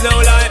 that's no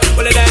lie.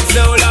 Well, that's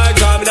no lie,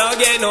 come now,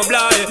 get no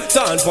blind.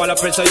 Son, while I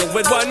pressure you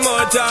with one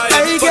more time.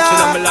 Busting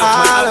on my life,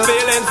 man, I'm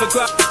feeling for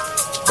crying.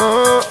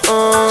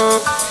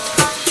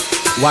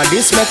 What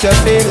this make you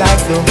feel like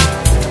though?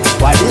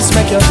 What this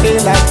make you feel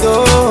like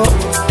though?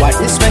 What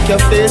this make you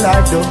feel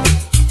like though?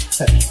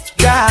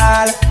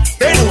 Girl,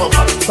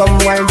 come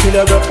wine till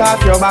you broke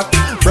off your back,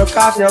 broke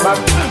off your back,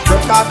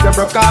 broke off your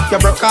back.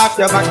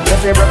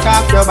 If you broke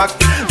off your back,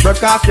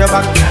 broke off your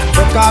back,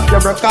 broke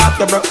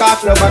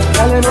off your back.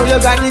 Girl, you know you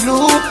got the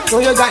glue, know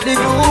you got the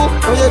glue,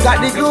 know you got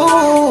the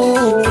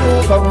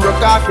glue. Come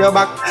broke off your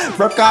back,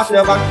 broke off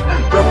your back,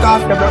 broke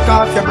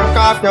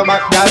off your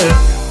back, girl.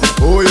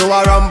 Who you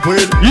are ramp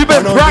with? You've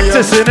been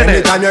practicing,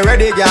 innit? Anytime you're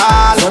ready, girl.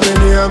 When me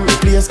name, the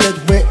place get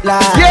wet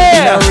like. Yeah.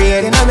 In the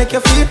rain, and I make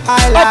you feel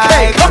high like.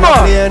 Okay, come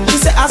on. She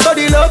say I saw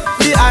the love,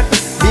 the art.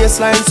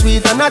 Baseline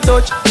sweet and I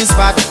touch the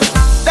spot.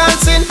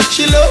 Dancing,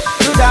 she love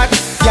do that.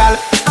 Girl,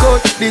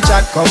 coach the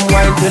chat. Come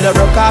wine till you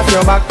broke off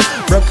your back.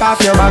 Broke off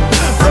your back.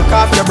 Broke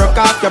off your back.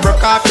 If you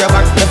broke off your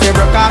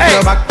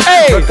back,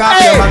 broke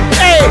off your back.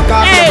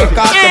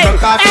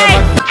 Broke off your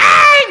back.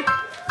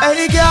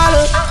 Hey,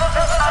 girl.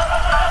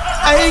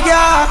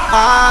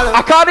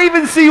 I can't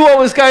even see what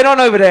was going on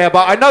over there,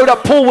 but I know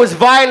that Paul was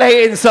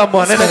violating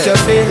someone, innit?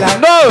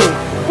 No!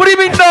 What do you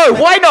mean no?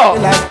 Why not?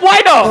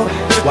 Why not?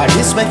 Why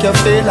this make you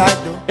feel like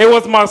though? It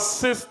was my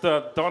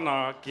sister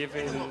Donna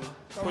giving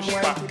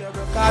pushback.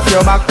 Broke off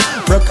your back,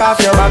 broke off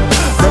your back,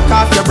 broke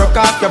off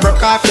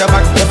your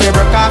back. If you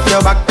broke off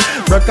your back,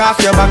 broke off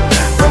your back,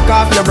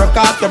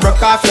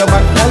 broke off your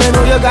back. Girl, you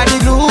know you got the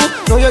glue,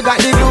 know you got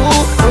the glue,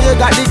 know you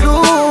got the glue.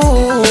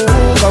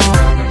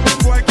 Come.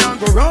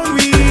 Go round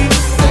we and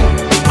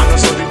I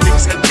saw the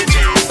things get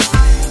bitchy.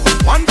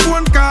 One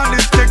phone call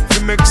is take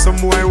to make some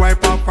boy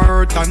wipe up her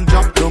hurt and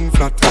drop down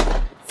flat.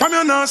 From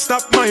you not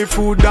stop my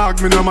food, dog.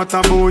 Me no matter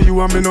about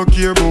you and me no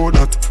care about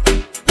that.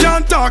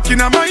 Can't talk in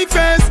my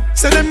face.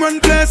 Say them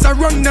run place, I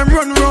run them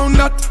run round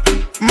that.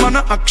 Man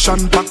a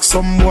action pack,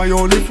 some boy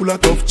only full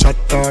of tough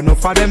chatter.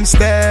 Enough of them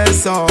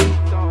stairs up,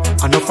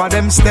 enough of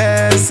them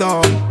stairs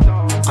up,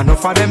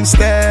 enough of them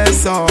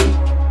stairs up.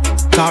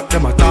 Talk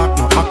them a talk,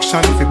 no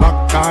action if you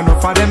back on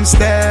off of them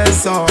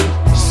stairs up.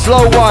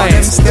 Slow wine.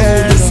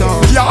 Yeah.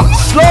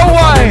 Slow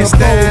wine.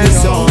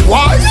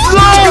 Why?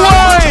 Slow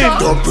wine.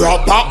 The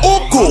proper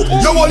uku.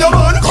 You want your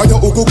man? Can you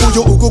uku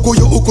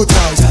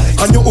tight?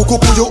 And you uku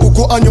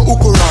and you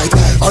uku right.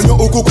 And you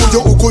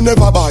uku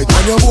never bite.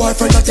 And your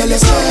boyfriend a tell you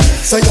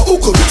say you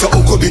uku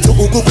bit, you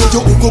uku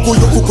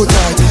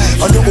tight.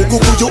 And you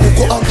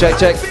uku and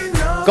check.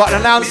 Got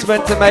an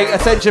announcement to make.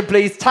 Attention,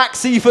 please.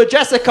 Taxi for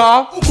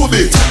Jessica.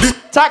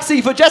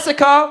 Taxi for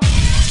Jessica.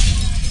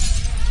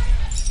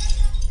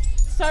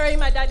 Sorry,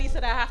 my daddy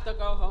said I have to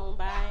go home.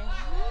 Bye.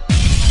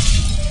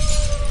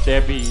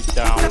 Debbie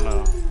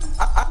Downer.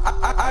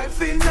 I've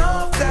seen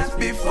enough dance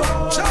before,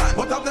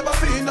 but I've never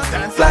seen a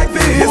dance like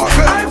this.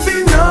 I've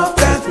seen enough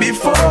dance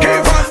before, but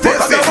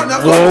I don't wanna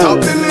go top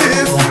the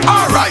list.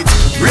 Alright,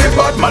 real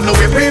bad man, no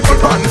we people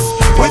pants.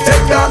 We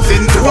take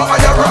dancing to a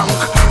higher rank.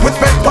 We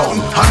spend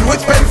pound and we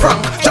spend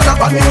franc.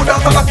 Jonathan New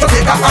dance a lot to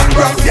take a hand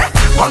grab. Yeah,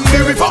 on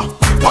the river,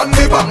 on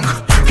the bank.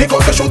 He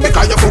got to shoot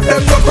because you put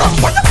them to grab.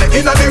 What you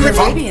say in the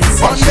river,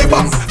 on the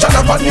bank.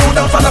 Jonathan New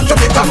dance a lot to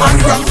take a hand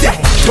grab. Yeah,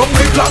 down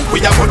the flank,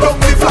 we a go down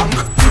the flank.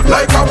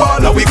 Like a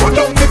baller, we go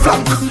down the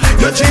flank.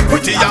 You're cheap,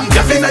 pretty, young,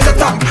 gas in your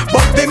tank.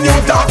 But the new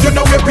dog, you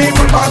know where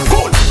people pass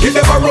cool. Give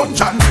them a run,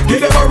 John. Give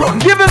them a run.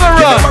 Give them a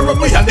run. Give them a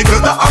run. We and the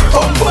girls that have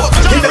fun.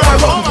 Give them a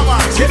run.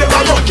 Give them a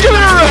run. Give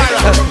them a run.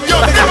 Yo,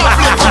 they never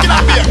play. Fucking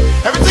up here.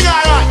 Everything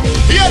alright.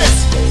 Hear this.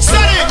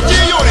 Steady,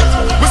 G-Unit.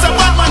 We say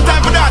bad man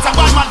time for that. A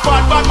bad man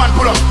forward, bad man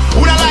pull up.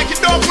 Who don't like it,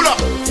 don't pull up.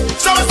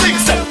 So we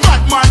sing, say bad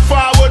man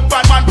forward,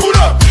 bad man pull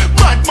up.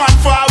 Bad man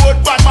forward,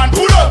 bad man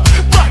pull up.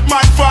 Bad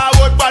man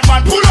forward, bad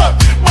man pull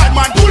up. Bad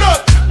man pull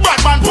up.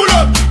 Bad man pull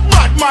up.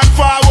 Bad man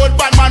forward,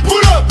 bad man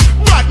pull up.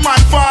 Bad man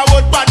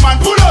forward, bad man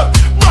pull up.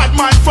 Bad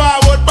man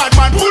forward, bad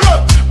man pull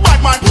up. Bad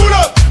man pull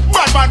up.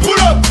 Bad man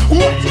pull up.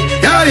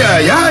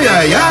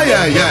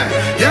 Yeah.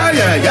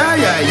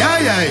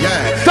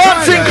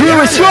 Dancing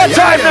crew, it's your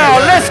time now.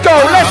 Let's go.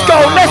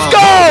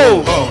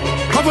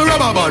 Couple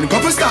rubber band,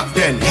 couple stop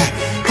then.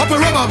 Couple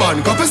rubber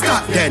band, couple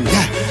stop then.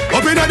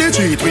 Up in the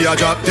street, we a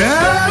drop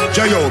dead.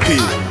 J.O.P.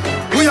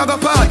 We have a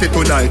party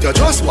tonight, you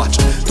just watch.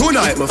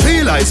 Tonight, me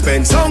feel I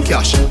spend some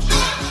cash.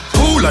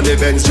 Cool on the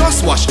Benz,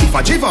 just watch. If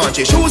a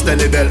Givenchy shoes, then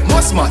the belt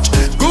must match.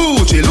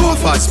 Gucci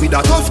loafers with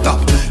a tough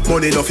top.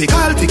 Money no fi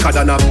call thicker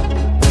than a.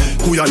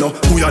 Who you know,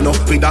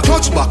 with a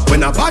clutch back.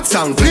 When a bad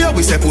sound clear,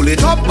 we say pull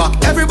it up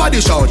back. Everybody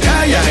shout,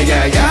 yeah.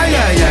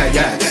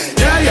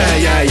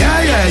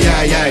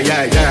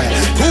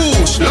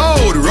 Push,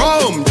 load,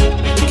 rum.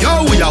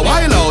 Yo, we a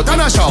wild out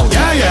and a shout,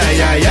 yeah.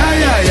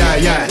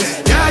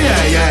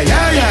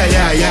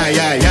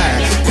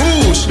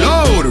 Push,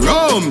 load,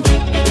 rum.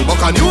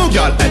 Buck a new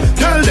girl,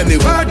 tell them the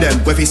word them,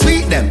 where fi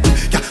sweet them.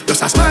 Yeah, just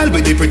just a smile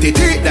with the pretty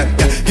teeth them.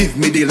 Yeah. Give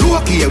me the low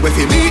key if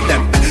you meet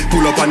them.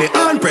 Pull up on the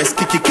hand press,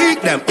 kick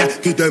them. Yeah.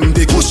 Give them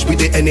the kush with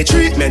the any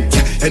treatment.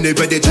 Yeah.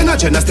 Anybody Jenna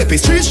step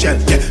is street shell.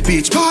 Yeah.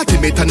 Beach party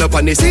me turn up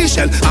on the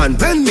station. And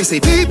when me say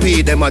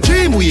PP, them a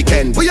dream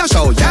weekend. We a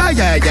show, yeah.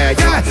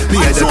 Me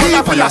and the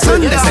people on a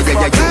Sunday say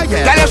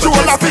yeah. Tell you show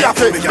la fear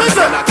fit. Me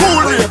say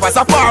cool ravers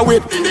a far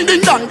with.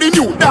 Ding dong the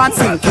new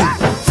dancing king.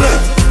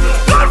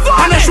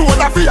 And you show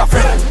la fear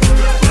fit.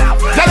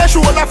 Tell you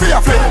show la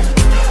fear fit.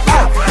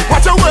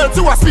 Watch your words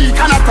to a speak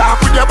and a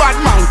talk with your bad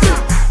mountain.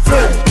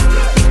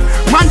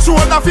 Man show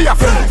la fear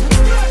fit.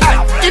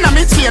 In a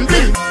me chain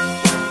bling.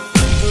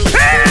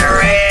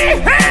 Harry,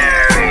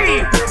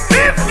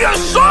 if your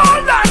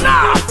shoulder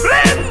not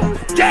fling,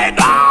 get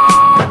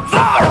on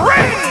the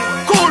ring.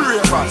 Cool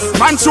ravers,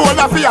 man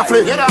shoulder for your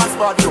fling.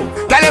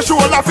 Tell your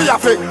shoulder for your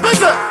fling.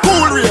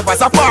 Cool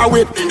ravers a far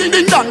with.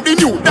 Ding dong the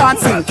new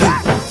dancing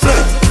king.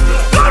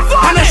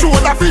 And your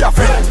shoulder for your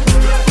fling.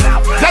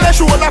 Tell your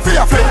shoulder for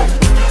your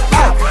fling.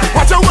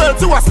 Watch your words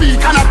to a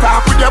speak and a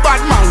talk with your bad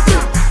mountain.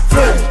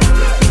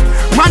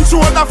 Man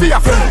shoulder for your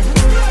fling.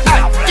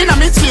 In a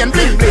me chain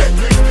bling bling.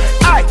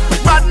 Aye,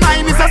 bad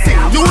mind is a sin.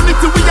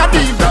 Unity we a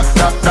deal.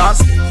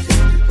 That's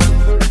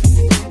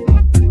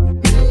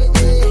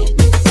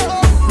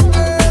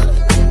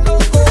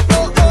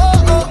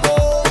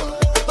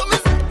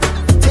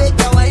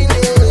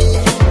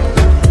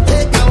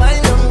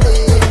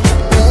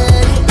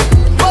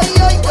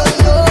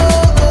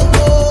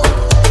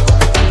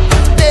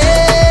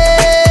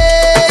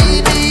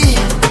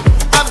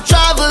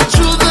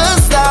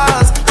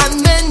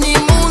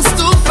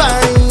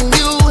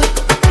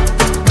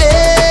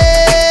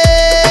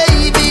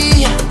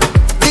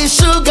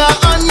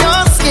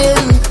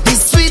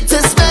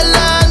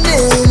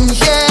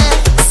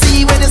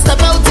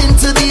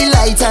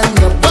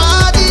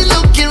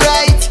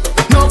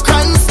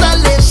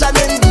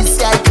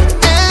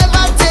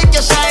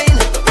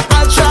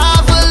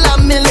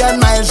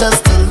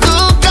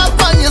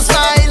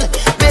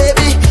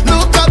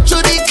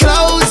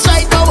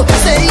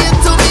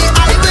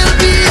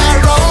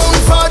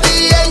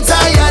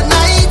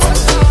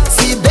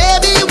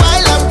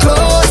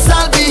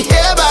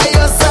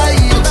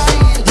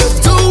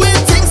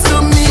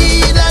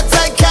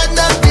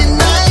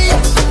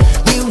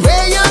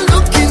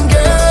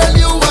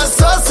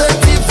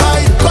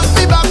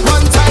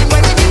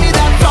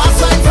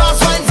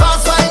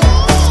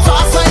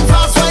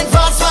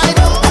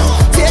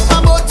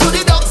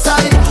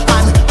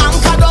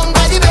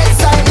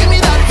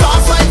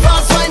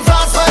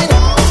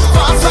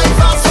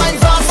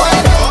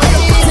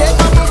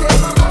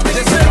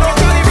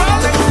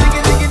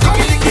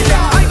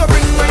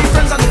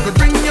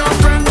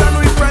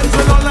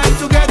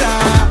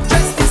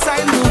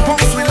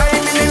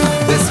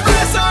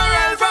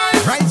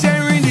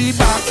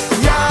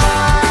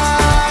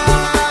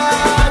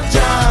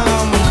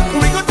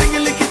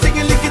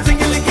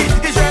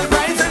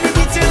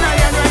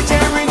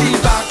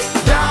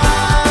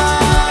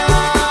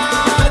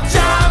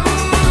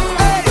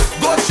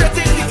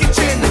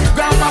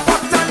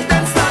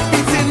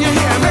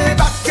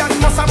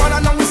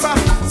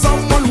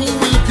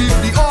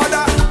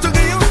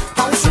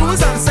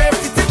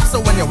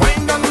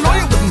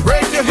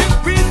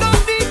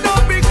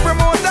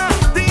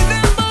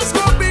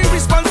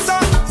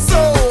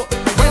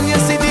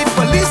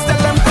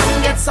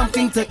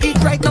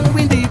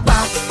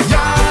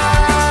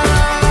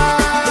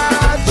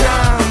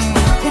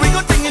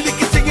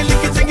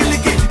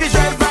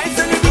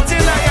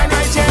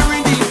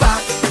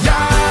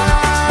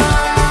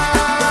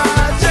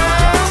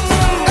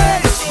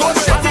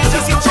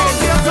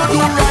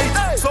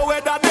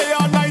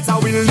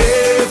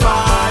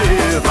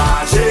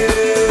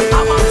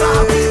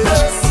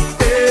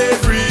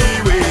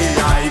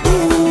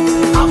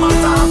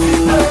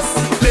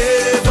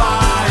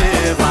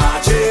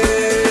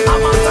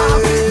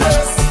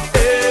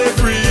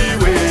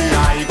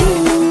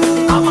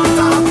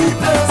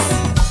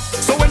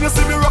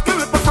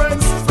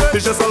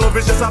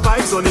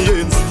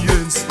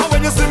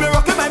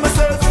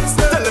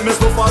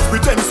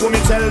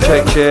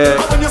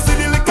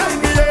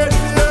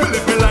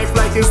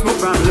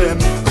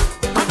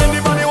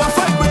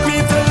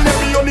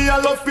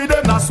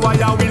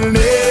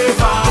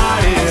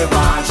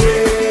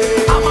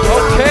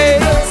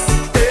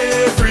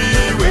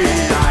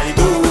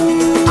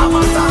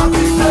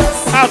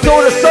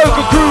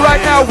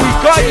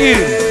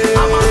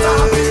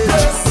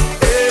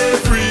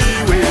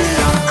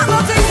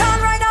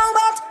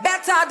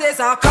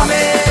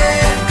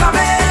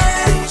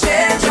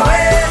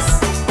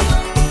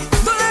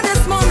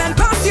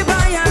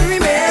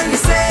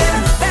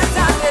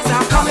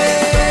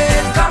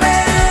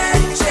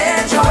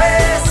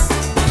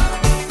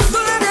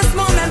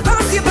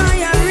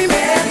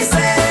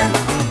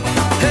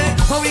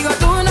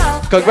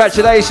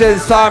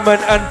Congratulations, Simon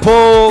and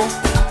Paul.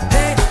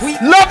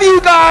 Love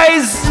you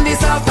guys.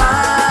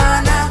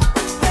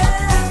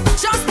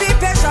 Just be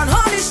patient,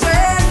 hold it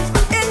straight.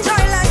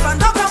 Enjoy life and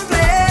don't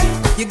complain.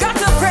 You got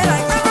to pray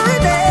like every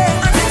day.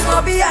 And things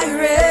will be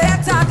irate.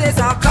 Better days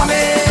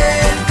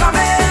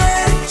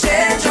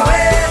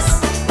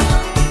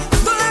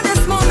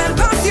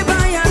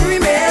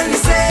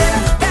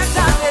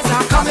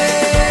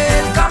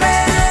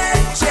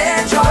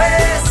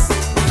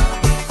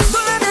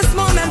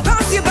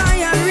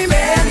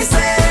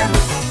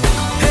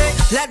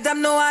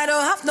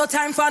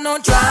time for no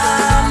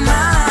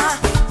drama.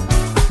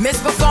 Miss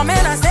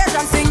performing on stage,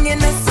 I'm singing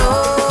the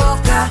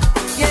soca.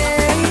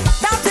 Yeah,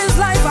 that is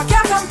life, I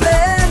can't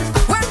complain.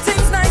 When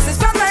things nice, it's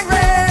felt like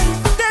rain.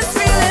 This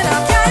feeling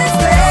I can't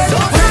explain.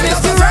 When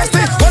Mr. Rusty,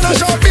 when I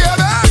show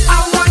baby,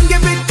 I want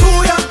give it to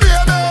ya,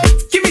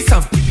 baby. Give me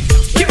some,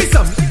 give me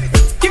some,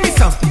 give me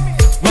some,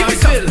 give me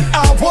some.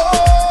 I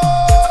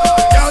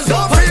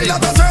don't feel that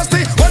I'm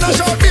thirsty when I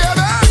show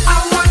baby. I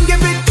want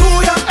give it to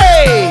ya.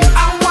 Hey,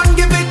 I want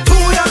give it to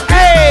ya.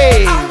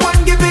 hey, I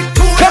want give it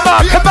to ya. come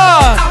on, come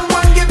on. I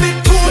want give it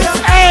to ya.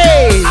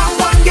 Hey, I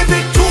want give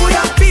it to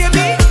ya,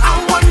 baby. I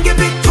want give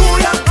it to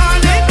ya,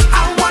 honey.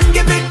 I want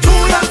give it to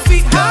ya,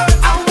 sweetheart.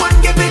 I want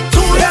give it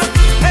to ya.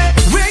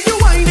 Where you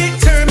whine it,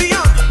 turn me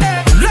on.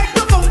 Like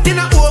the fountain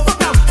I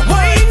overcome.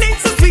 Wine it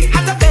so sweet, I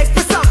had to beg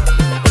for some.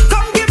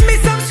 Come give me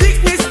some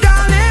sweetness,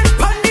 darling.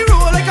 Pon the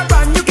roll like a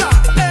brand new car.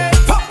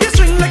 Pop the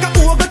string like a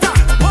Bogota.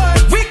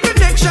 We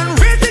connection,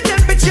 raise the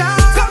temperature.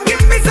 Come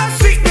give me some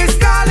sweetness,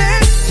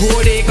 darling.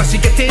 Oh, they 'cause she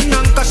getting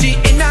on, 'cause she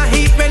in a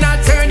heat when I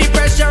turn the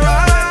pressure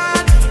on.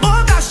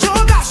 Oh gosh,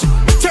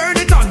 turn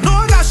it on.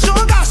 Oh gosh,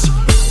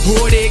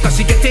 oh they 'cause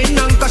she getting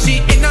on, 'cause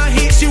she in a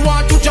heat. She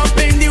want to jump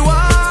in the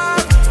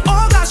water.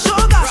 Oh gosh,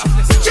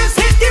 just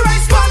hit the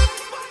right spot.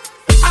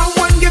 I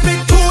want give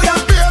it to ya,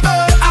 baby.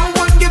 I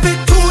want give it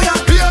to ya,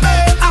 baby.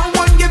 I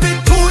want give it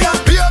to ya,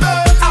 baby.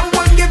 I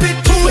want give it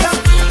to ya.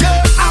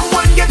 I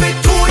want give it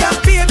to ya,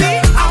 baby.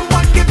 I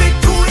want give it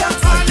to ya,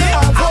 honey.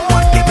 I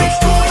want give it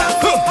to ya.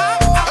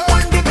 I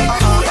want give it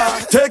to ya.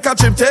 Take a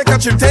chip, take a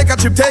chip, take a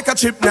chip, take a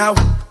chip now.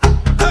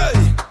 Hey,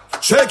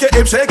 shake it,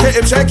 hip, shake it,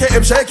 hip, shake it,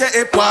 hip, shake it,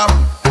 hip, wow.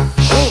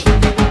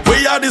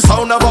 We are the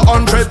sound of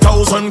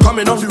 100,000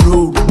 coming on the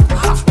road.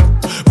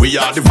 We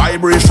are the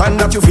vibration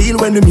that you feel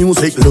when the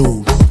music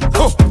low.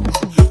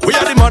 We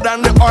are the mud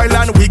and the oil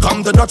and we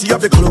come the dirty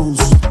of the clothes.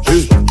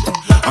 Hey.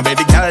 I made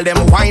the girl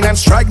them wine and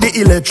strike the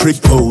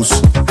electric pose.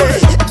 Hey.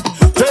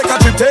 Take a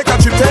chip, take a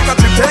chip, take a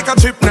chip, take a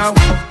chip now.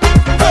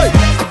 Hey,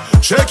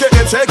 shake it,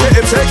 hip, shake it,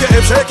 hip, shake it,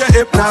 hip, shake it,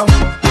 hip now.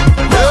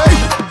 Hey,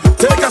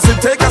 take a sip,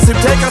 take a sip,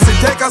 take a sip,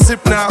 take a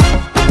sip now.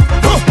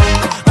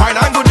 Wine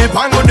and go dip,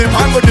 and go dip,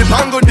 and go dip,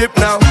 and go dip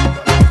now.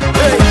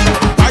 Hey,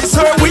 I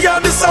swear we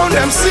are the sound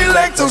them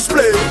selectors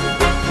play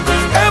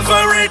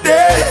every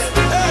day,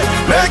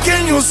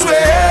 making you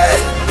sway.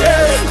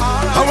 Hey.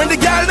 And when the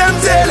girl them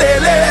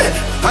telele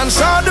and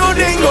shadow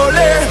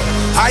dingole,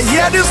 I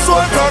hear the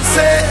soul crowd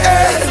say,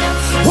 hey,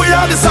 we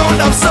are the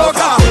sound of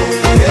soca.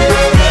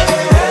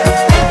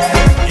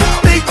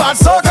 Big bad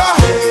soca.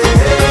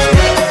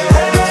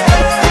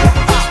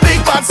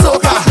 Big bad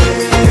soca.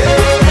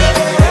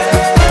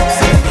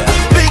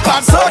 Big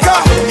bad soca.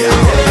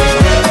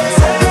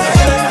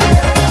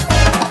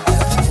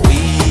 We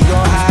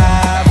gon'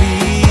 have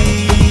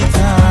it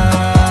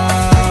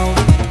down.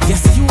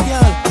 Yes, you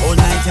girl, all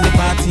night in the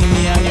party,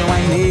 me and you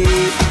whine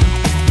it.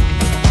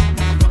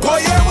 Oh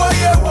yeah, oh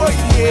yeah, oh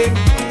yeah.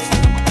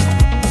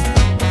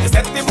 You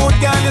set the mood,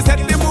 girl, you set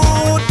the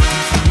mood.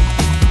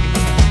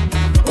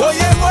 Oh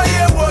yeah, oh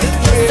yeah, oh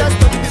yeah.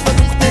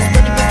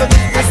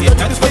 I see you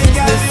dance for you,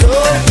 girl.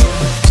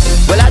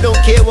 Well, I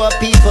don't care what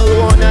people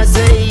wanna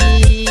say.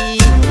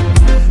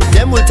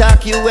 Them will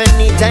talk you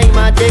any time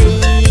of day.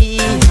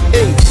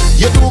 Hey,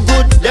 you do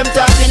good, them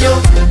talking you.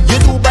 You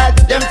do bad,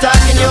 them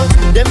talking you.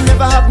 Them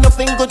never have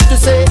nothing good to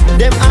say.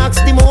 Them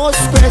ask the most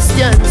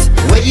questions.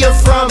 Where you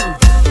from?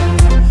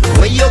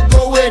 Where you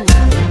going?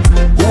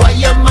 Who are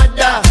your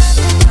mother?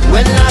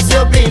 When last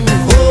you been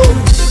home?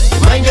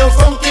 Mind your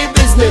funky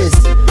business.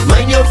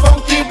 Mind your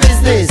funky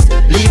business.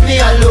 Leave me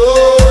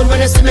alone.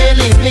 When you see me,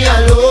 leave me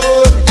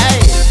alone. Hey,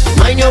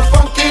 mind your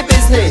funky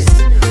business.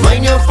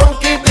 Mind your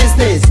funky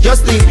business.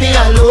 Just leave me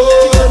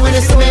alone. When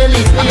you see me,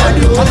 leave me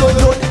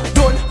alone.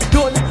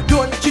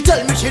 Done. She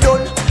tell me she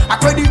done. I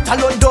credit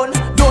alone done.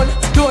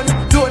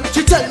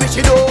 She tell me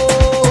she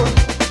done.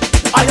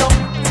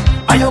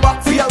 Are you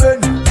back for your win?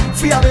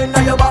 For your win,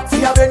 are you back for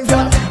your win,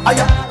 girl? Are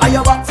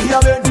you back for your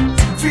win?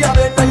 For your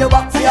win, are you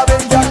back for your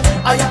win, girl?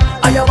 Are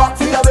you back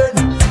for your win?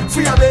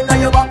 For your win, are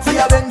you back for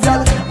your win,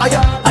 girl? Are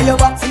you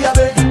back for your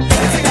win?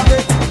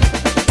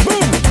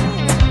 Boom.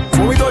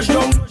 When we touch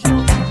down,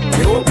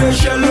 they won't play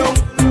shell long.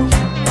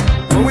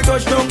 When we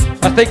touch down,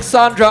 I think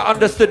Sandra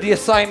understood the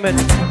assignment.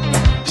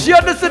 She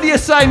understood the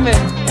assignment.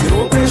 they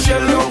won't play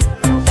shell long.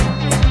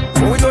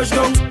 When we touch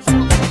down,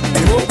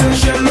 they won't play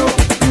shell long.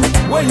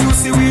 When you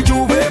see we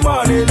Juve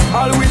morning,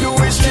 all we do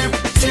is chip.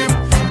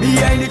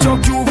 Behind the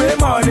truck Juve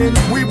morning,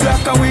 we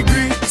black and we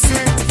green,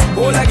 sick.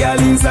 All a girl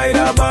inside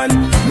a van,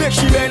 make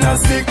she bend and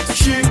stick.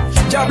 She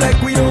job like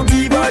we don't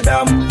give a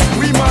damn.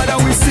 We mad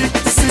and we sick.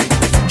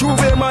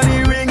 Juve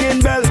money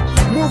ringing bell,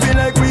 moving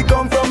like we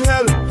come from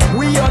hell.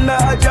 We under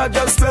a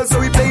jab spell, so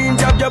we playing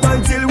jab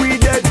until we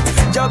dead.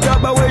 Jab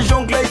away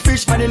junk like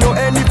fish, and you know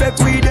any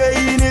effect we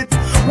dey in it.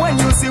 When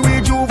you see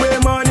we Juve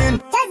morning,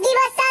 just give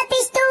us a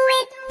piece to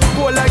it.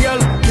 Pull a girl,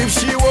 give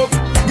she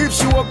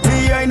walk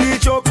behind the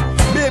truck.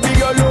 Baby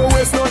girl, no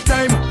waste no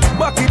time.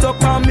 Back it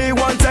up on me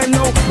one time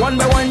now. One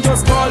by one,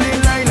 just fall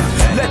in line.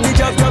 Let me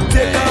just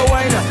take a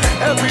wine.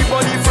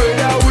 Everybody afraid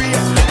that we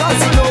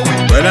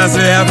I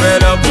say I'm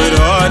fed up with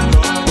hard,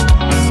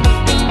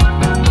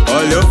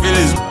 all you feel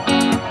is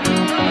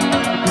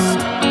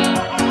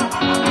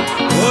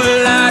whole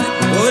lot.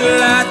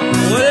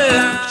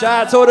 Shout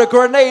out to all the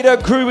Grenada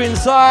crew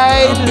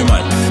inside.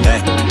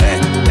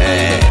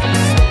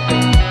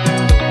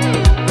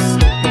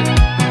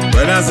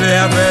 When I say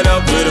I'm fed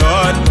up with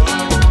hard,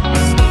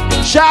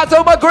 shout out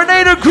to my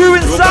Grenada crew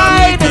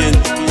inside.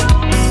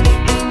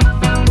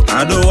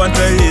 I don't want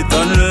to hate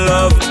on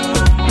love,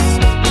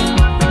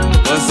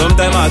 but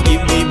sometimes I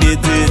keep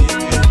debating.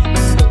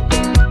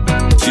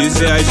 She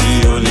say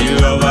she only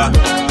lover,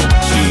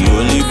 she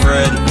only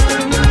friend.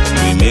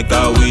 We make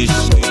a wish,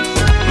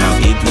 now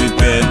eat with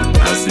pen.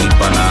 I sleep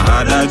and I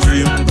had a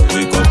dream,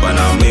 wake up and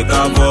I make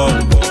a vow.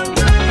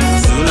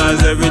 Soon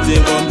as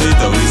everything complete,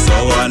 we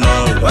saw one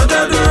out. What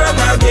I do wrong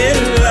again,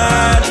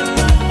 lad?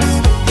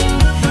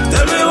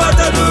 Tell me what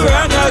I do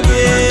wrong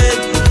again.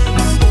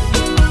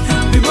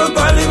 People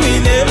calling me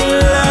name,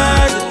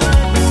 lad.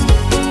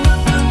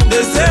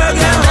 They say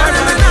again,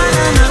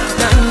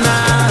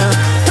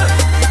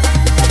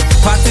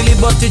 Partly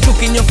but you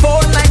joking your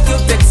phone like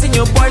you're texting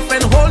your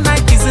boyfriend whole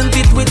night. Isn't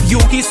it with you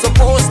he's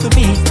supposed to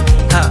be?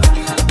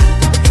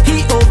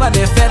 He over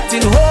there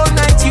fetting whole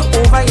night. You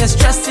over here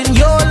stressing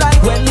your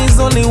life when there's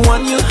only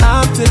one you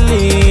have to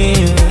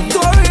live.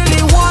 Don't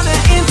really wanna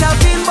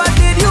intervene, but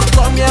did you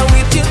come here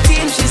with your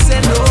team? She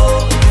said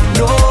no,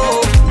 no,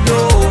 no.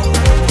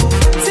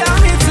 Tell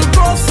me to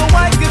go so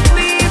I could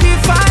leave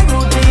if I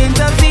would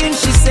intervene.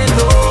 She said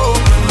no,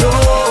 no,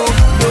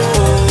 no.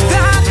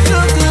 That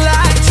look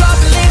like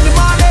trouble in the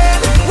morning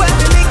when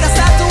the liquor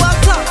start to up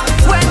top,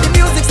 when the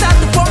music start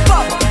to pump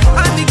up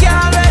and the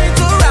girl ready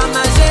to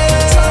ramage.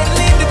 Trouble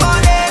in the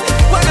morning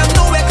when I'm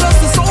nowhere close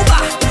to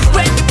sober,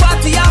 when the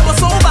party hour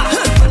was over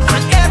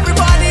and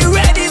everybody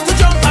ready to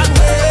jump and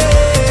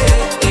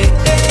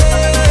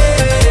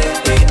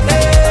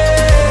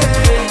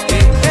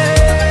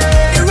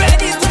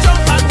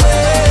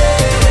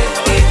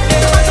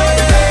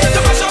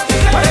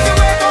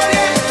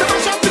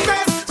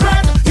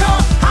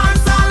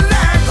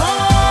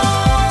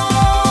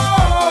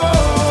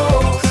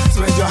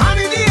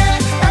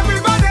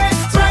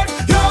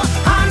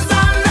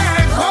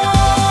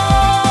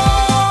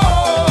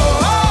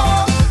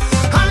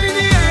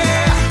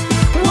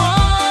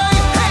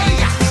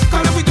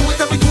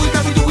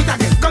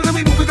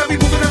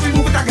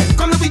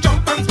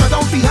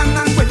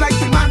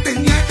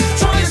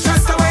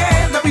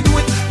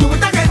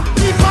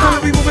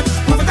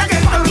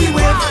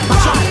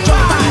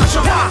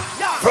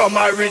From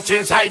my reach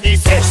inside the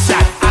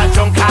session, I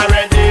drunk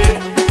already.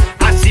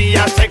 I see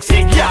a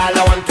sexy girl,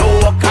 I want to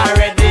walk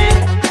already.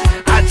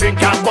 I drink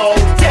about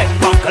 10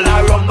 buckle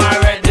of rum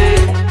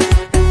already.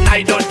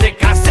 I don't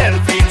take a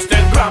selfie,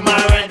 Instagram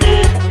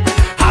already.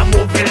 I'm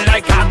moving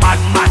like a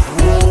madman.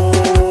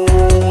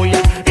 Whoa,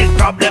 it's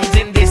problems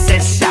in this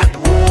session.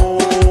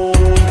 Whoa,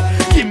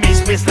 give me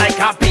space like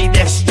a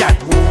pedestrian.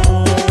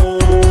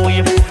 Whoa,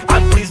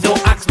 and please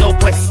don't ask no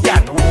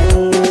question.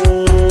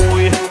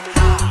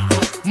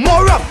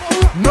 More up,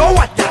 no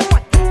water.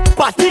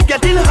 Party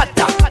getting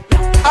hotter.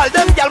 All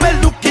them gyal well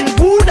looking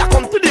good. I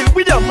come to deal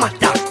with the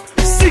matter.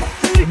 Sick,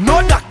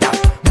 no doctor.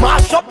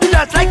 Mash up the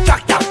dance like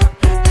tractor.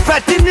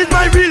 Fetting is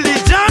my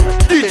religion.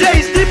 DJ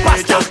is the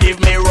pastor. Just give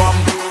me rum,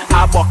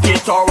 a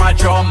bucket or a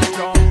drum.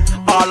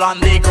 All on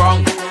the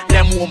ground.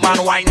 Them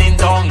woman whining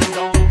down.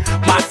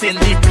 Mass in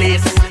the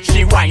place.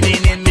 She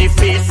whining in me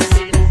face.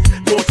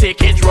 Don't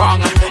take it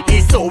wrong.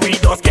 It's so we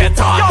just get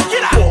on. Yo,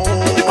 get out.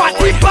 The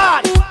party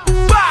bad.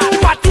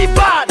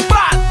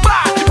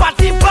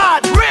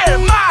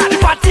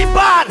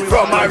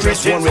 From my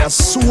wrist one way, as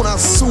soon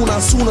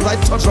as I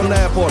touch on the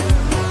airport,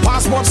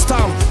 passport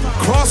stamp,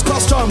 cross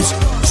customs,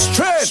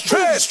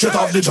 straight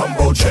off the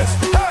jumbo jet,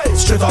 hey,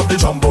 straight off the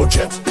jumbo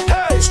jet,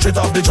 hey, straight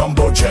off the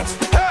jumbo jet,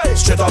 hey,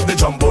 straight off the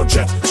jumbo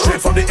jet, straight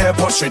from the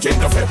airport, straight in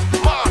the fit,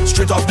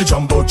 straight off the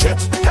jumbo jet,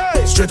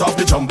 hey, straight off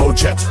the jumbo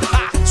jet,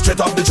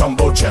 straight off the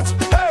jumbo jet,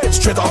 hey,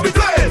 straight off the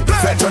plane,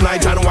 fed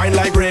tonight and wine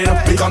like rain,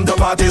 become the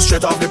party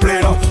straight off the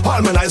plane,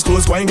 all my nice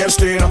clothes going get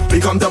stained,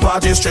 become the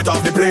party straight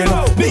off the plane,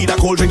 need a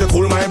cold drink to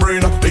cool my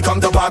brain, become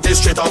the party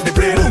straight off the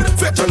plane,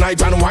 fed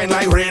tonight and wine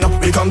like rain,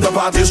 become the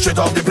party straight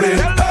off the plane,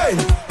 hey,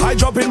 I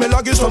drop in my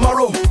luggage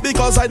tomorrow,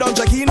 because I don't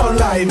check in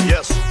online,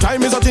 yes,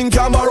 time is a thing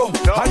can borrow,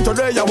 and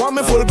today I want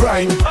me full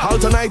grind, all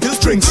tonight is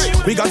drinks,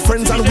 we got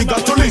friends and we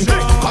got to link,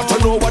 got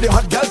to know what the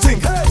hot girl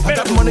think, I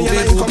got money and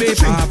I come to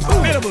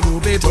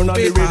drink, turn on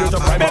the radio to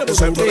prime up the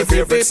sound to the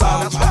favorite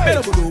song,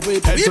 head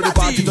to the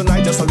party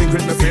tonight just to link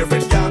with my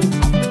favorite gang.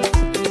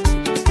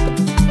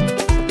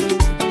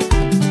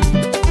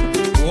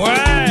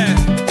 Ouais,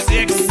 c'est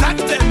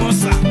exactement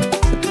ça.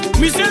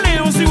 Monsieur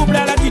Léon, s'il vous plaît,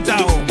 à la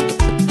guitare.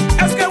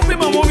 Est-ce que vous pouvez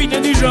m'envoyer mon vidéo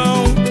du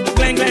genre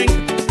Gling gling,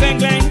 gling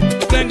gling,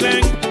 gling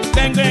gling,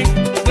 gling gling,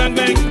 gling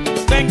gling,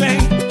 gling gling,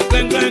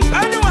 gling gling.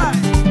 Anyway.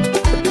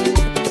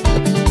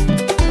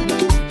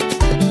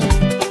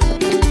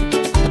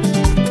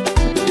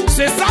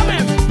 C'est ça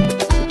même.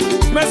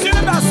 Monsieur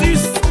le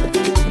bassiste,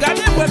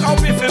 gardez-moi quand vous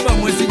pouvez faire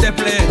moi s'il te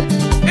plaît.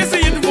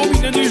 Essayez de vous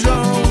vidéo du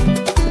genre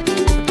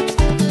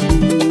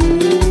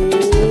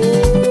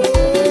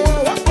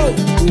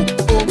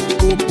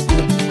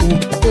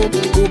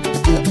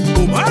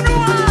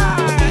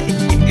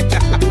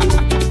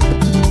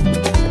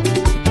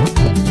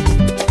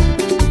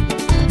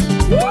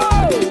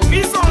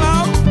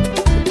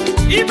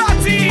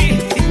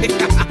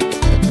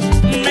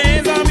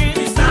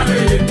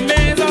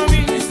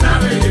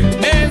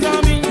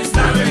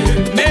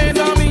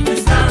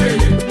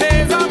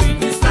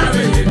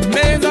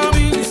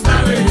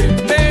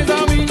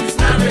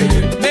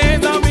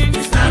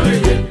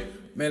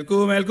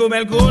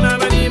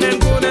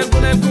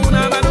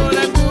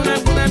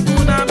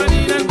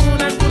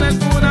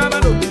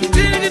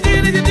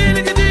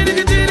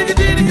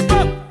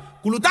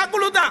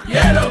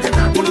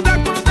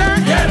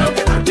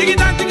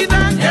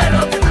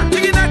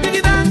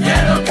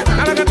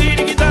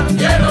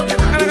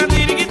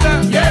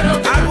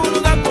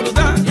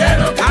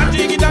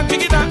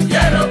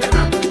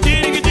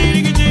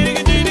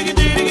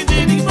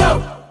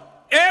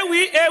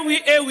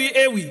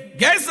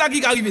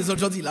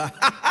Aujourd'hui là.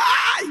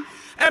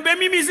 Eh ben,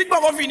 mi musique pas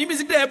fini,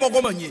 musique de pas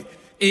commencer.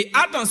 Et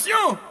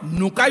attention,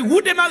 nous quand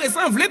vous démarrez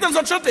ça, vous voulez dans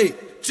notre chanter.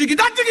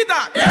 Tikita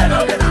tikita.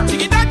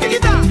 Tikita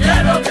tikita.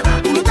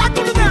 Kuluta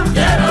kuluta.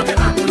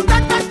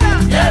 Kuluta kuluta.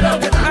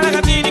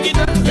 Ala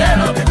tikita.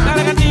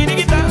 Ala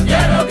tikita.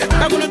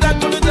 Kuluta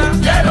kuluta.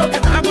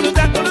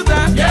 Kuluta kuluta.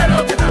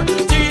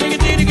 Tiki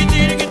tiki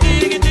tiki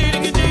tiki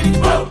tiki tiki.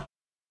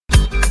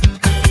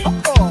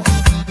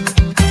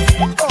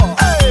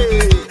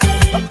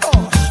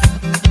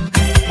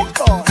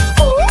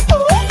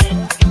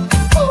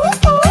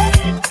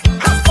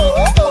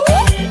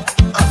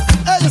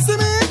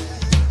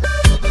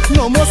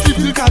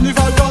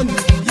 Carnival done,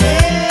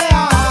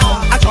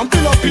 yeah. I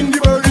jumping up in the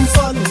burning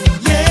sun,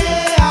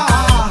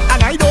 yeah.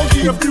 And I don't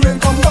care if the rain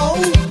come down,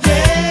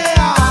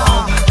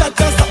 yeah. That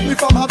just stop me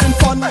from having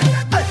fun,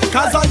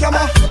 cause I am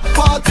a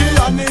party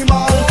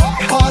animal,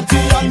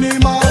 party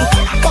animal,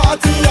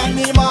 party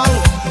animal.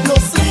 No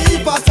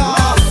sleep at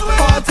all,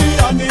 party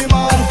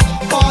animal,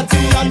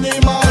 party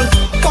animal,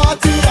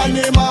 party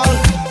animal.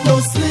 No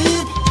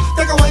sleep.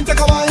 Take a wine, take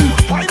a wine,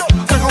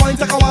 take a wine,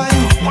 take a wine,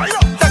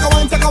 take a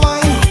wine, take a wine.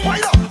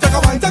 Take a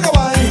wine, take a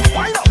wine,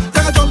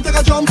 take a jump, take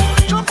a jump,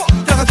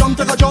 take a jump,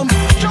 take a jump,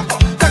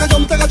 take a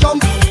jump, take a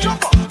jump,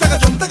 take a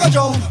jump, take a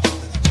jump.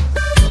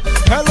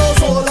 Hello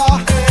Zola,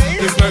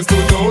 it's nice to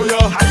know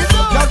ya.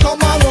 Ya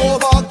come on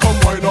over, come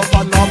wind up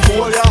and I'll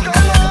pull ya.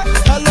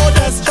 Hello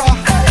Destra,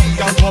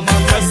 ya come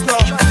and test ya.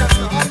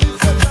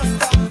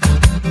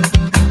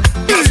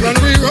 When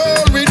we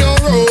roll, we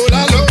don't roll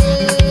alone.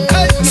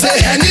 Say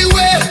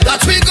anywhere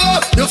that we go,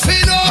 you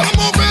feel no. I'm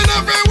moving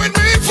everywhere with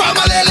me,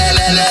 family.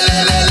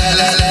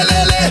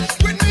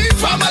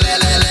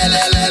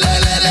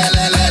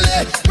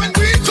 When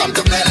we come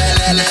to play,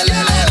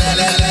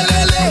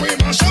 we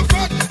mash up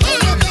front,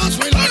 all of dance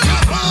we like a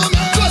bomb.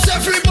 Cause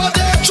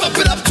everybody chop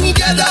it up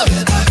together,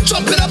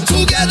 chop it up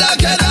together,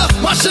 together,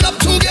 mash it up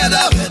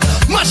together,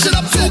 mash it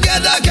up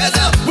together,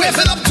 together, wave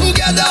it up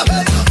together,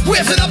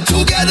 wave it up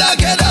together,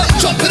 together,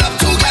 chop it up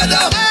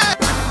together.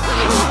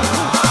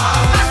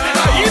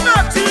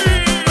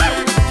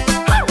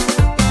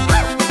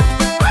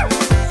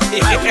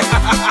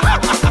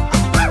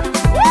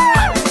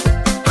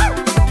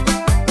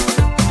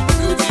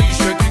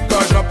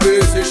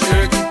 C'est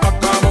chien qui pas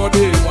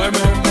commandé.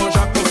 Moi-même, moi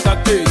j'ai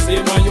constaté.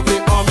 C'est moi, yo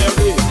fait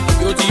emmerder.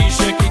 Yo dit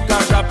chien qui qu'a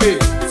jappé.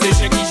 C'est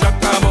chien qui j'ai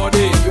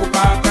commandé. Yo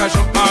pas qu'à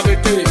j'en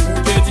arrêté. Ou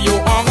t'es dit yo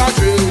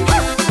engagé.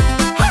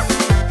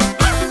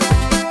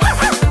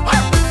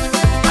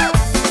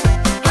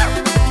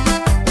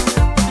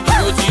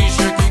 Yo dit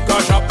chien qui qu'a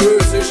jappé.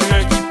 C'est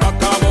chien qui pas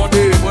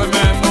commandé.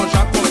 Moi-même, moi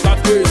j'ai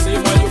constaté. C'est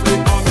moi, yo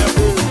fait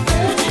emmerder.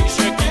 Yo dit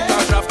chien qui qu'a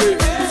jappé.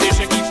 C'est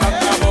chien qui j'ai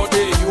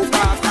commandé. Yo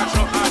pas qu'à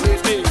j'en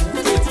arrêté.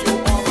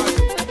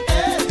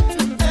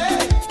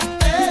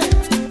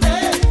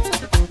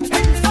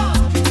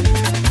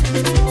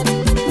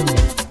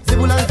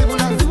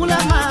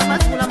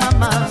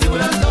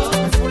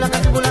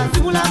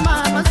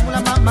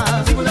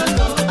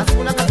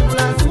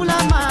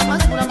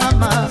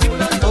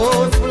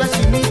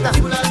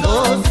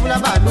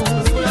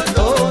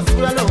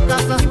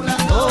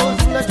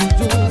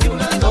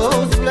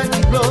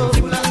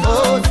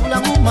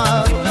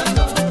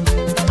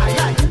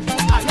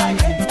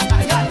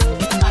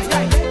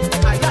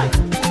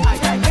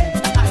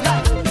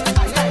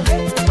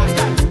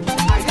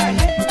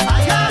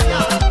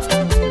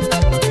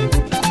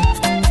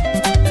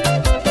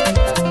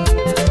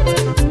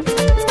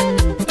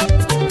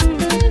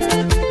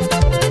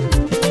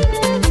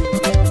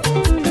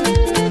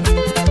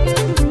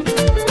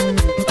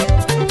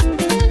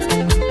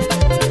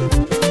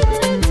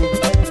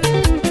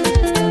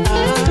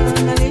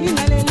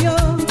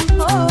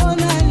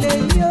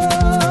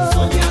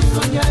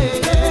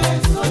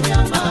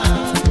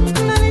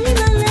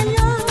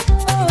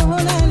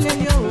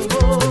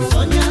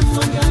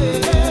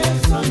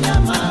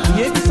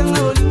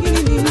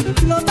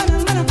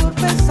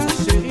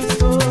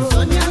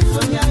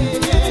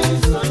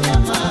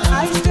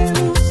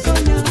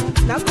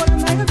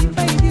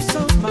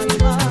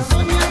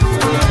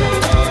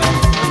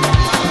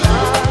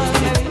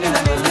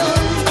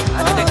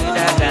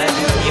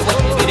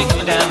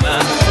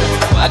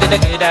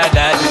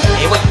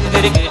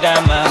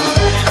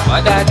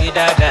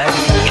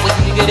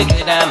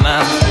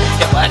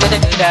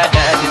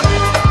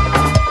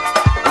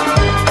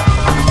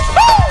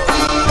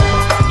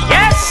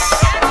 Yes,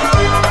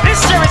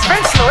 this year is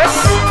Prince Louis,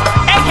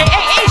 aka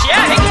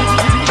Asiatic,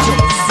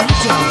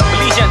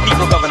 Belizean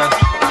people governor.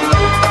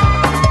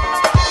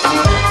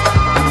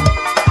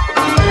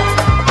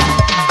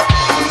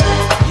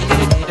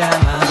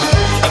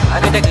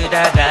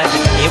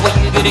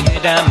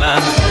 good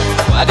mama.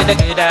 Why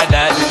good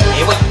dad?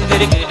 Hey, what you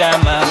good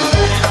mama?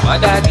 Why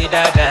good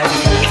dad?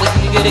 Hey, what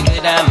you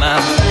good mama?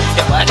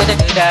 Why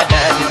good dad?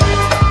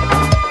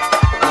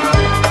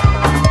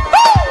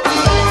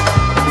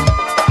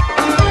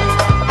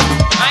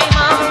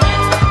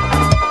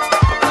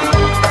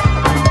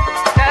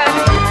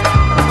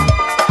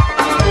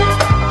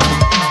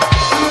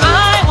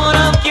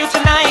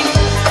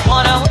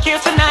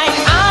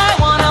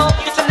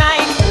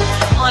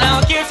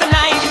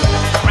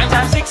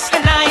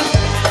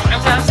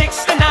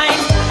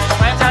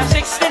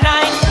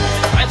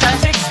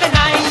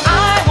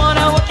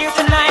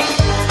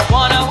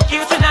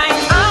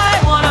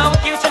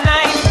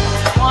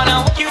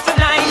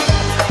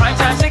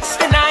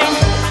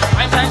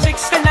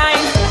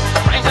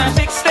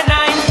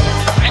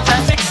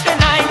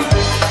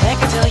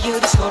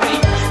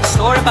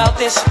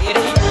 This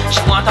lady, she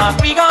want a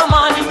Regal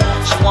man,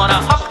 she want a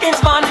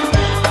Hopkins man.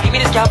 Give me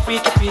this girl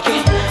freaky.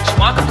 She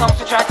want to come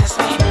to try test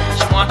me.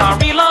 She want a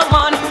real long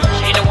man,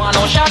 she don't want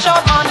no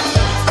short man.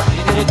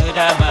 Good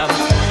mama,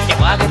 you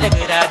want good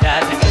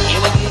dad.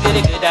 You want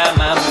good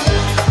mama,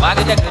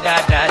 want good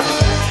dad.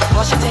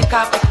 Well, she take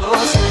off the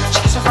clothes,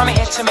 she kiss me from my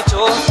head to my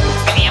toe.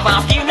 And if I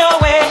feel no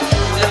way,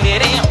 the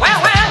lady, well,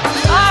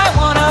 I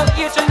wanna hook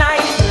you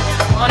tonight,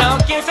 wanna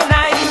hook you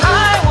tonight.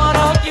 I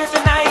wanna hook you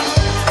tonight,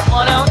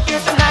 wanna hook you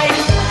tonight.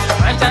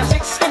 Prime time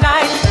 69,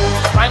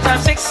 prime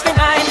time 69.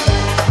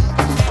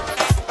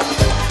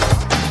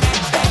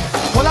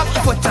 Hold up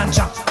your foot and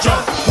jump,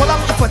 jump. Hold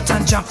up your foot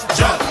and jump,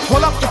 jump.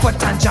 Hold up your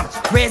foot and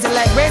jump. Raise the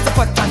leg, raise the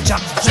foot and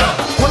jump, jump.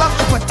 Hold up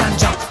your foot and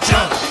jump,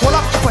 jump. Hold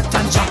up your foot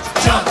and jump,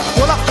 jump.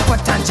 Hold up your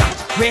foot and jump.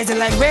 Raise the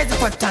leg, raise the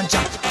foot and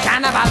jump.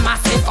 Carnival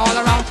massive all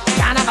around.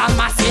 Carnival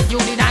massive, you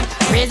did that.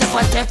 Raise the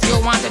foot if you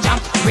want to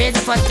jump. Raise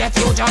the foot if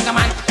you jungle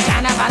man.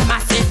 Carnival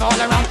massive all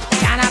around.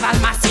 Carnival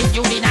massive,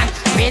 you did that.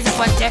 Raise the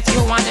foot if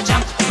you want to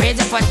jump. Raise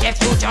the foot if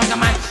you jungle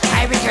man.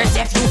 I rehearse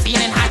if you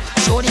feeling hot.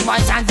 Show the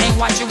boys and then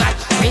what you got.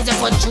 Raise the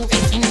foot, you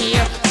it in the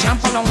air.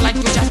 Jump around like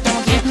you just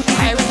don't care.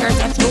 I rehearse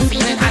if you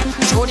feeling hot.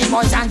 Show the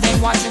boys and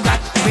then what you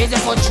got. Raise the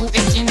foot, you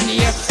it in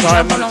the air.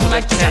 Jump around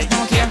like you just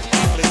don't care.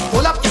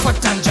 Hold up your foot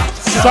and jump.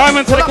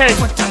 Simon to the cake.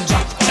 Hold up your foot and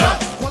jump.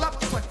 Hold up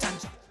your foot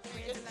and jump.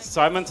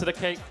 Simon to the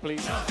cake,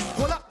 please.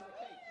 Hold up.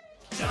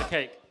 To the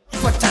cake.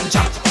 Foot and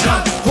jump,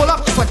 jump. Hold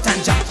up your foot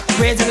and jump.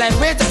 Raise the leg,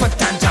 raise the foot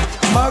and jump.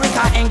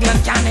 America,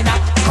 England, Canada,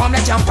 come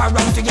let's jump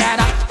around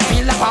together.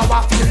 Feel the power,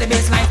 feel the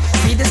bassline.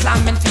 Feel the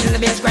slam and feel the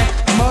bass grind.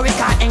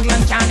 America,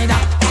 England, Canada,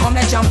 come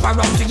let's jump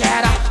around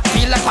together.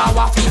 Feel the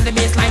power, feel the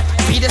bassline.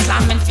 Feel the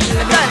slam and feel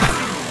the bassline.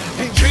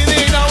 In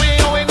Trinidad, we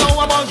know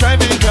about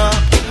driving car.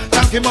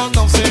 Talking about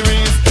no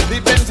series, the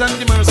Benz and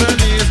the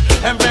Mercedes.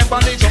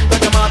 Everybody jump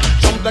like a mat,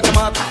 jump like a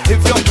mat. If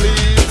you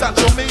please, and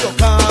show me your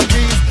car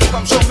keys.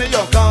 Come show me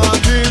your car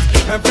keys.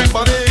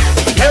 Everybody,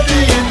 let the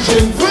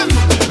engine win.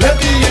 Let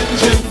the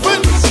engine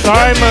win.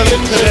 Simon to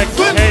the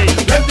cake.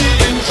 Let the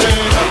engine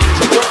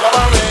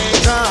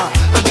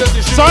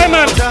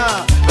Simon.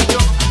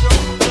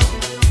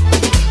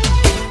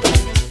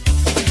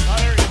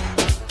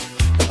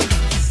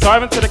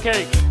 Simon to the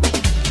cake.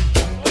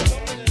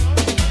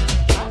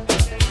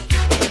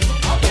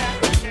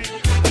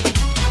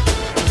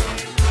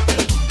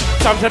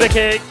 Come to the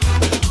cake.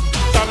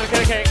 Come to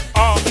the cake.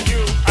 Oh,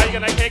 you. Are you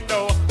gonna cake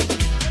though?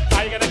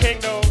 Are you gonna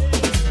cake though?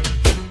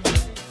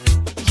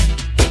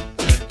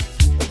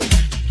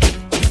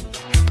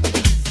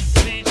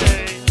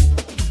 DJ.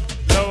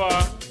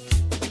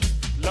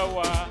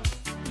 Lower.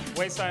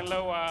 Waistline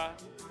lower.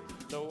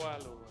 Lower.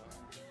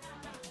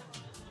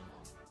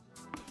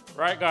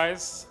 Right,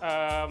 guys.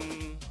 I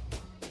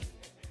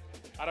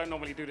don't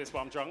normally do this, but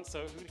I'm drunk,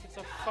 so who gives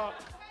a fuck?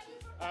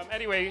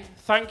 Anyway,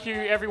 thank you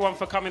everyone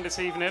for coming this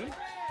evening.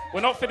 We're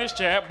not finished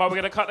yet, but we're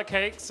going to cut the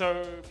cake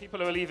so people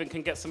who are leaving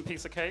can get some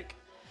piece of cake.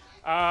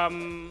 Do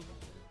you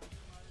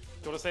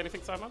want to say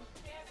anything, Simon?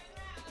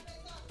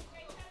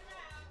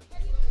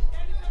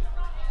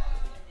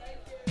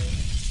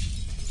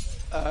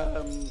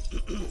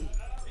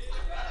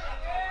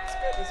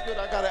 It's good.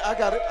 I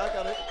got it.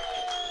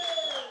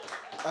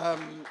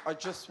 I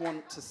just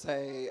want to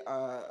say,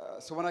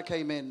 so when I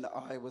came in,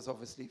 I was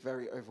obviously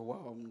very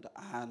overwhelmed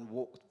and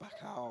walked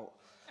back out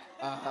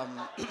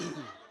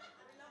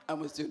and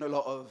was doing a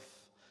lot of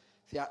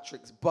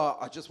theatrics. But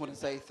I just want to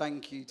say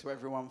thank you to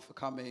everyone for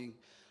coming,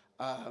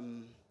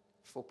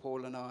 for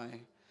Paul and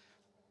I.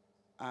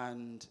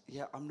 And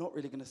yeah, I'm not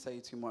really going to say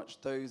too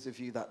much. Those of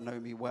you that know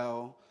me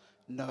well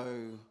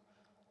know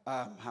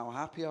how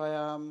happy I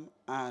am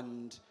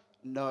and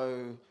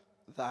know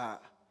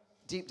that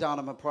deep down,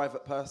 I'm a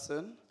private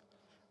person.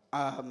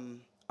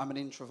 I'm an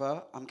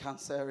introvert. I'm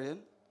Cancerian.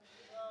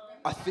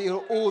 I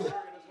feel all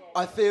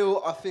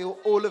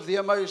of the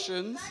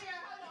emotions.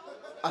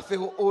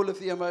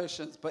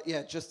 But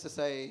yeah, just to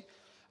say,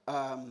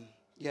 a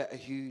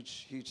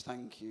huge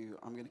thank you.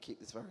 I'm going to keep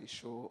this very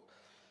short.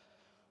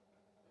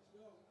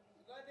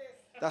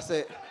 That's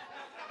it.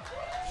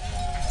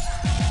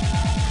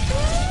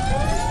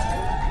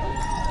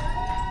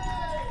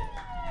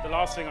 The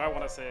last thing I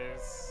want to say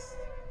is,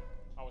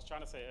 I was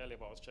trying to say it earlier,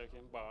 but I was joking.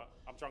 But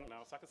I'm drunk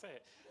now, so I can say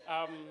it.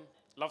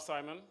 Love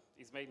Simon.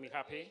 He's made me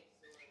happy.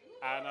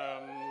 And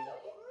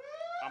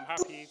I'm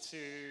happy to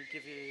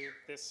give you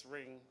this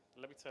ring.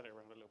 Let me turn it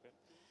around a little bit.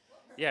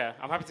 Yeah,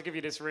 I'm happy to give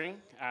you this ring.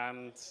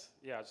 And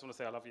yeah, I just want to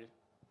say I love you.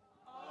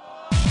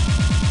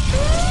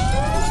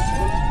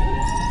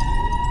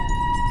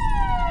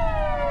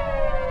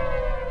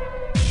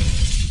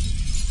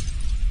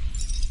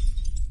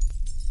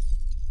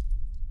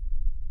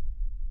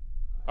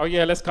 Oh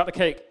yeah, let's cut the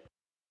cake.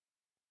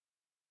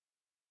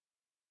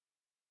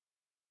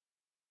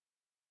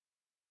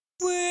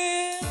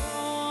 With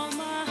all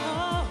my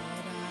heart,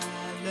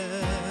 I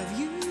love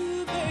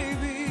you,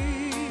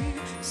 baby.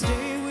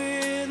 Stay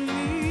with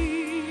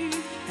me,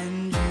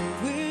 and you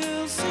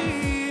will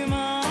see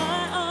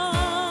my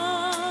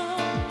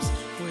arms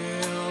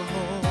will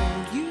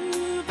hold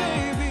you,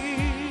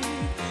 baby.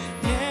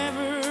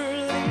 Never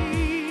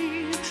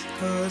leave,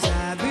 'cause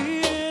I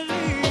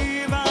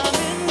believe I'm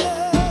in love.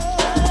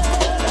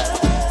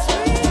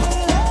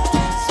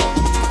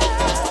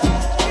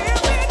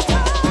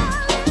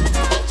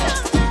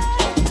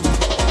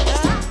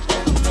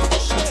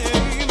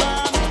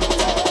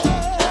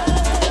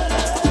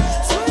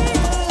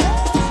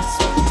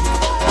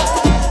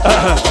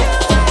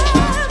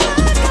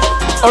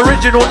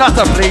 Original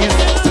Nutter, please.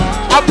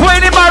 I'm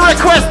putting in my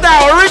request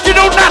now.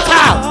 Original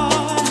Nutter.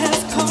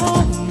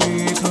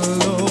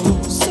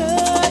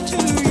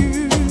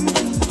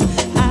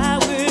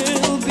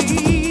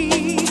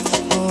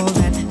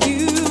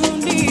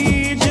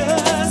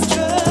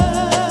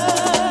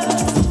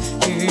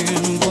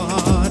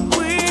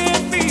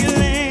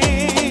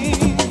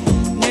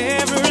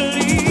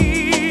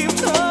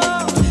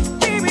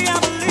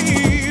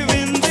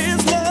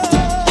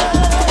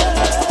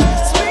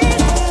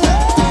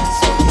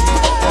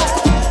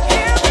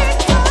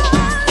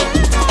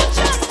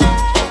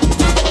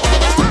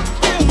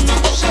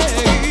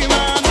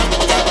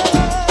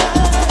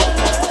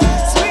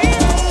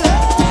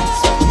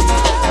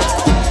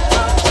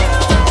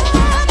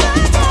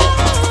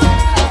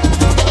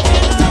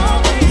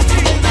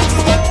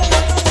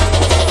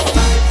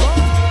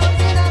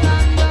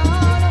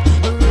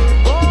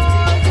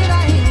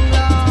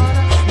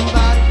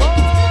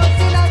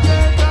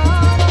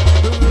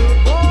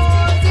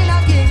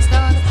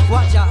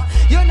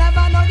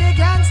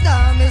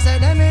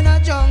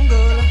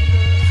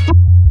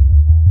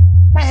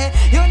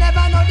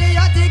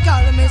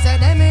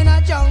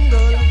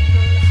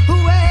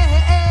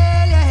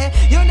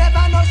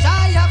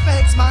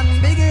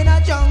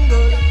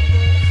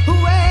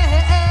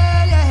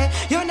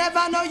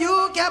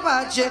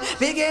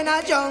 Big in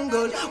a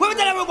jungle. We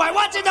tell everybody,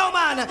 watch it now,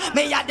 man.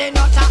 Me at the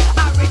nutter,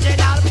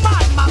 original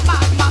man, nutter,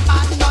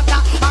 original man, nutter,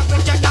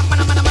 original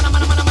man,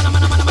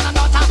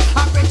 nutter,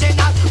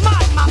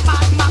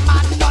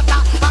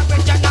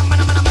 original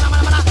man.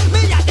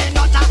 Me at the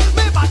nutter,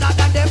 me better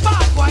than the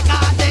bad boy,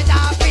 'cause they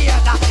are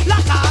feared.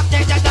 Lock up the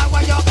jet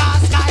where you got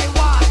sky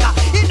water.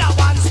 In a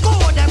one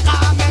school, them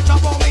can't make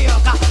trouble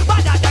maker.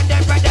 Better than the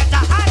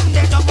predator and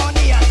the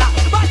dominator.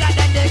 Better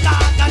than the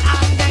garden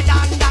and the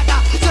dandada.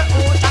 So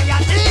who try a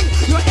thing?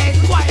 You ain't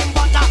wine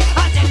butter.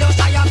 I tell you,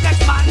 say your flex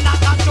man,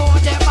 not a show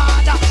the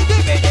border.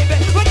 The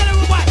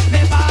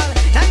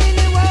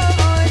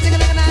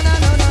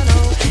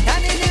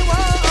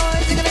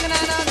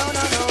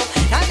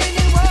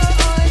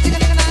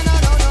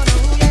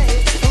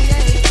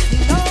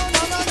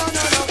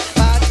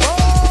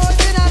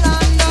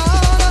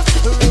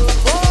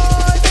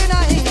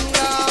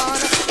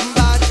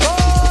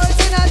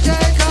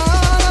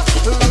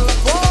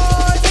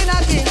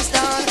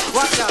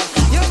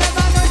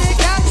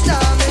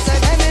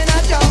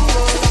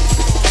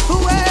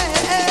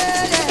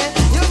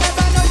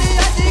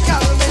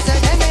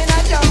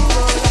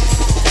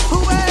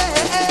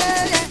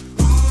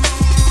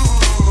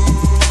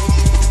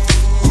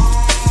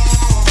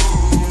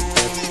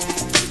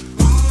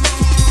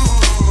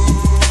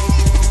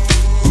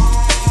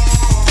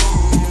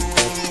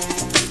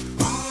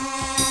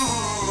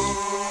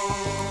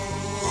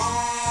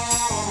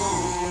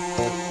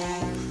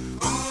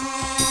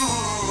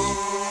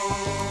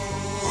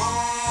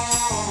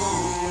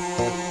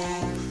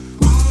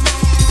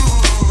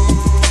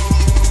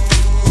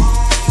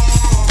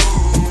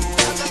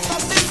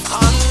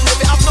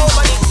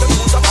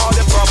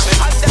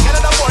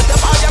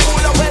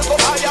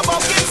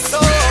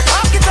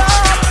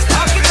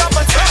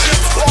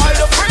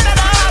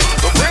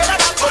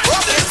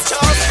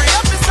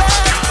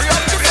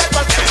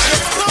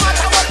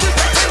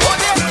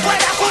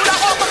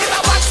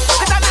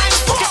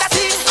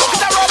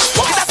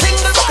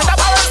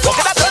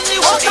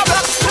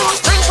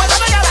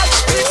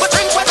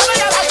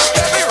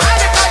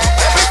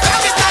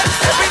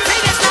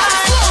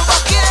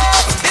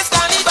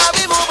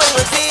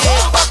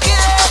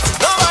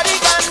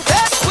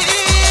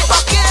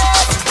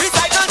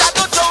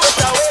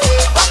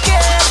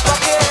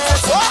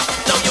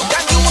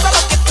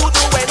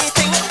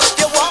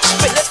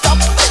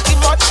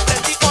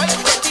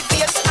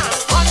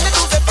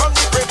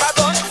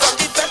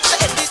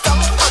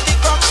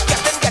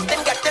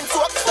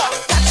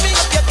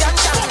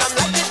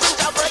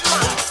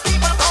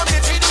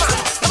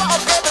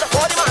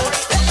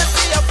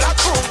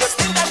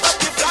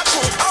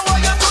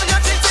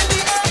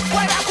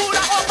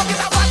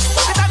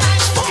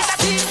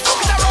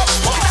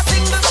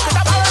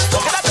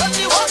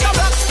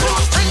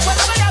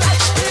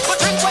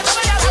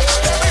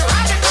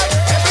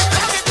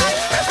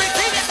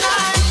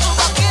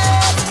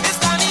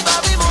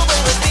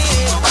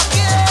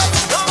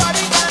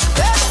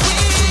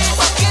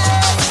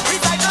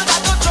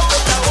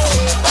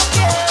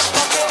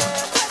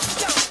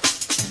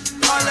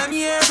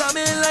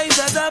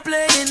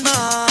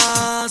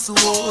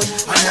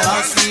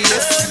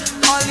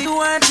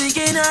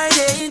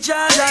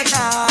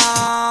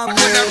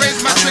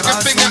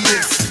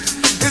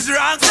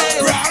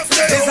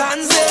it's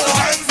Hansel,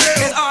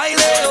 it's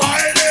Oiley,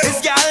 it's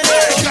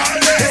Galway,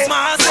 it's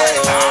Marcel.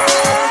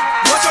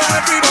 Watch out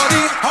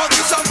everybody, hug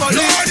somebody.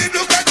 Lord, him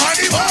look like on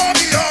the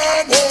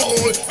podium,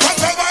 oh. From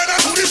Savannah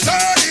to the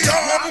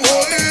stadium,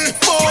 oh.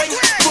 Boy,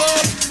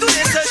 do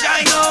this to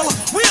shine now.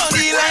 We on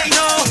the line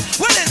now.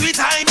 When is we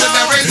time now? When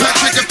I raise my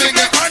chicken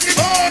finger on the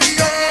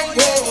podium,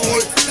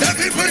 oh. Let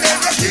people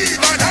never keep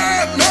on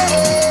up, no.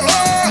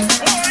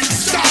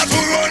 Start to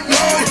run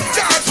now,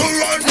 start to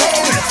run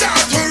now,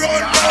 start to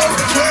run now.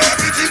 So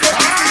everything go in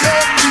the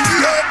air,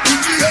 in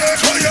the air.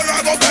 So you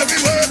rag up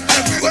everywhere,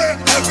 everywhere,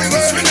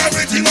 everywhere. Swing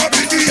everything up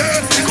in the air,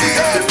 in the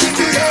air, in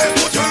the air.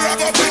 Put your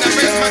rag up in the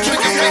air, my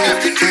chicken finger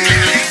in the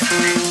air.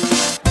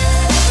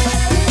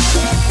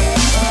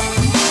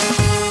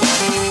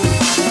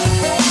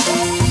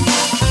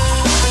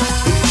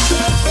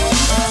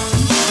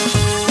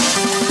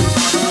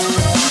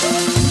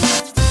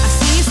 I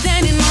see you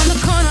standing on the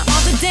corner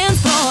of the dance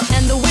floor,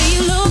 and the way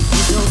you look,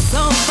 you look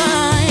so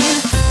fine.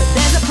 But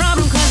there's a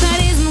problem, 'cause that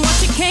isn't what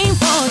you came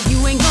for. You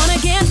ain't gonna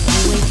get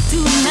away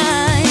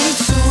tonight.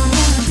 So I'm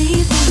gonna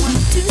be the one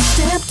to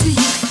step to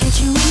you, get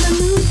you in the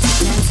mood to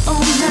dance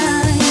all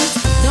night.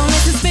 Don't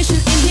let suspicion,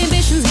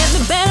 inhibitions get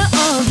the better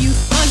of you,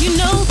 'cause you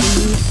know the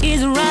mood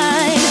is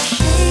right.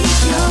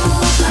 Shake your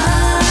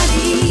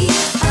body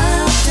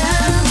up,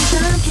 down,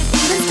 stomp your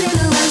feet and spin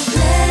around.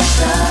 Let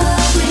the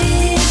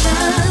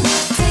rhythm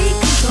take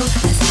control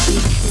as the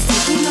beat is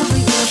taking over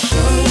your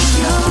shake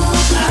your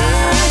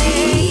body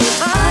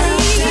up,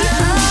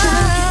 down,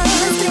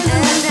 stomp your feet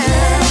and spin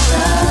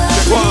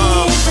around.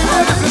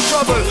 World is in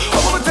trouble.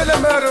 I'm gonna tell a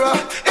murderer.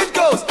 It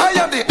goes. I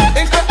am the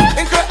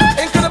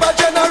incredible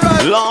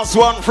general. Last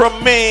one from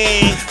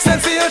me.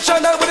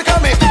 Sensational with the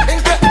comic.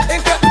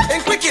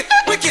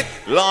 Wicked.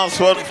 Last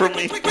one from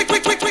me.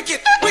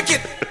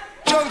 Wicked.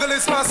 Jungle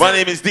is massive. My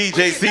name is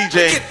DJ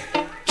CJ.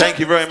 Thank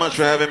you very much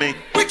for having me.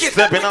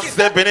 Stepping up,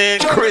 stepping in,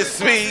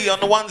 crispy on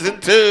the ones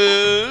and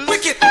twos.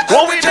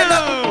 What we do?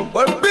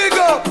 Well, big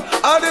up.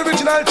 All the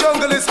original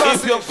jungle is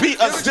massive. If your feet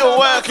are still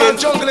working,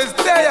 jungle is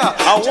there.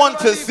 I want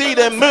to see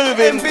them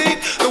moving.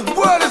 The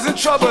world is in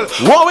trouble.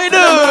 What we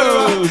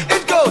do?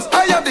 It goes.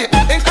 I am the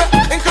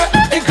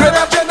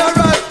incredible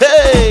general.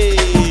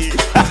 Hey.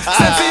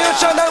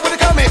 Sensational with the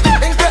comic.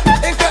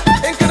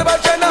 Incredible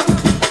general.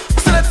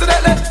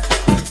 Select.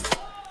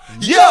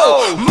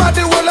 Yo, mad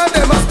the whole of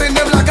them, I spin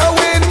them like a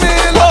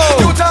windmill.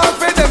 You talk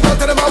for them, go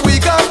to them, and we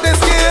got the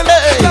skill.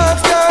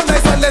 Dance can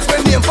nice and less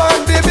when name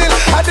on the bill.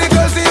 And the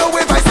girls see you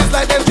with vices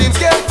like them dreams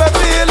can't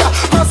fulfill.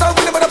 Pass on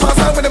with them, pass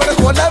on with them,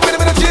 go down with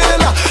them in the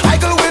jail. I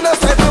go winner,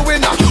 cycle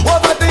winner,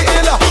 over the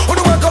hill. Who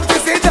do want come to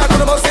see that? Who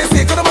do must say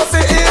sick, who do must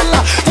say ill?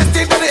 Just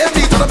take the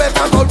MD to the best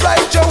and go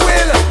right your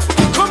will.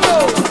 Come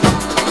now.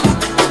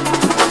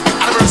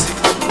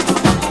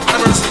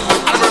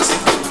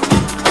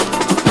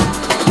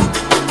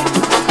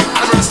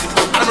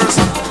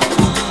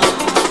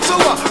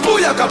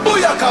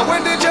 Booyaka,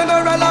 when the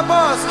general a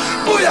pass.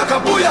 Booyaka,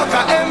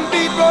 MB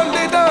run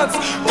the dance.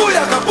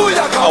 Booyaka.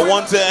 I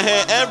want to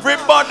hear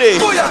everybody.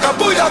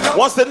 Booyaka.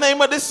 What's the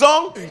name of this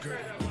song?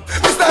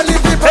 Mr.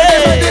 Livy,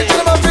 the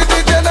general,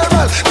 the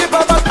general. Keep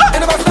a back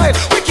in my style.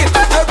 Wicked,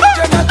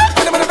 original.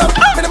 Minimum of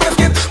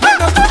skin.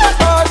 Minimum of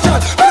partial.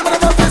 Minimum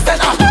of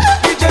percent.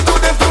 DJ to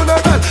them to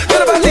normal.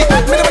 Minimum of lead.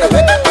 Minimum of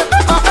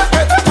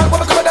pet.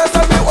 What come and dance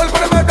on me? All for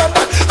them around that.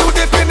 To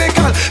the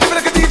pinnacle. If you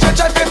look at DJ,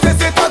 try to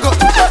say it. Go.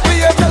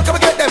 Come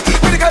and get them.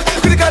 Critical.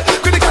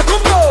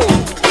 Come go.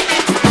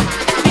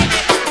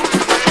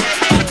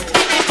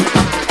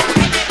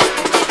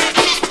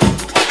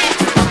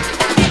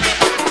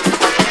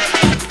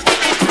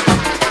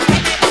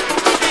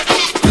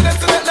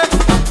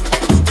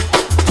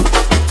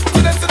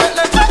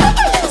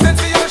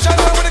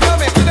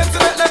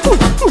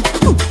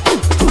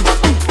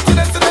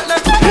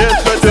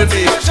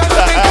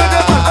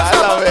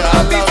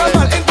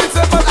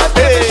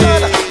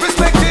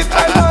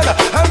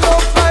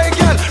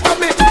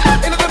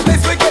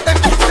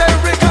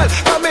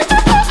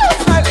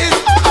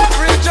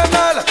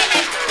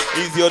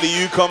 You're the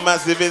Yukon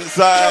Massive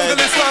inside.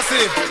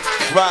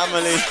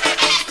 Family.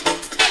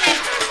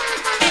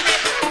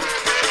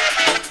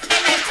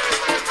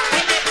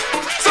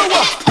 So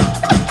what?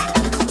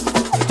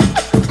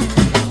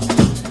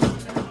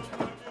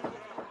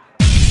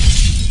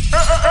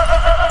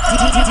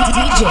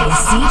 DJ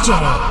CJ.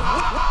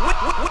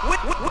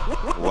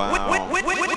 Wow.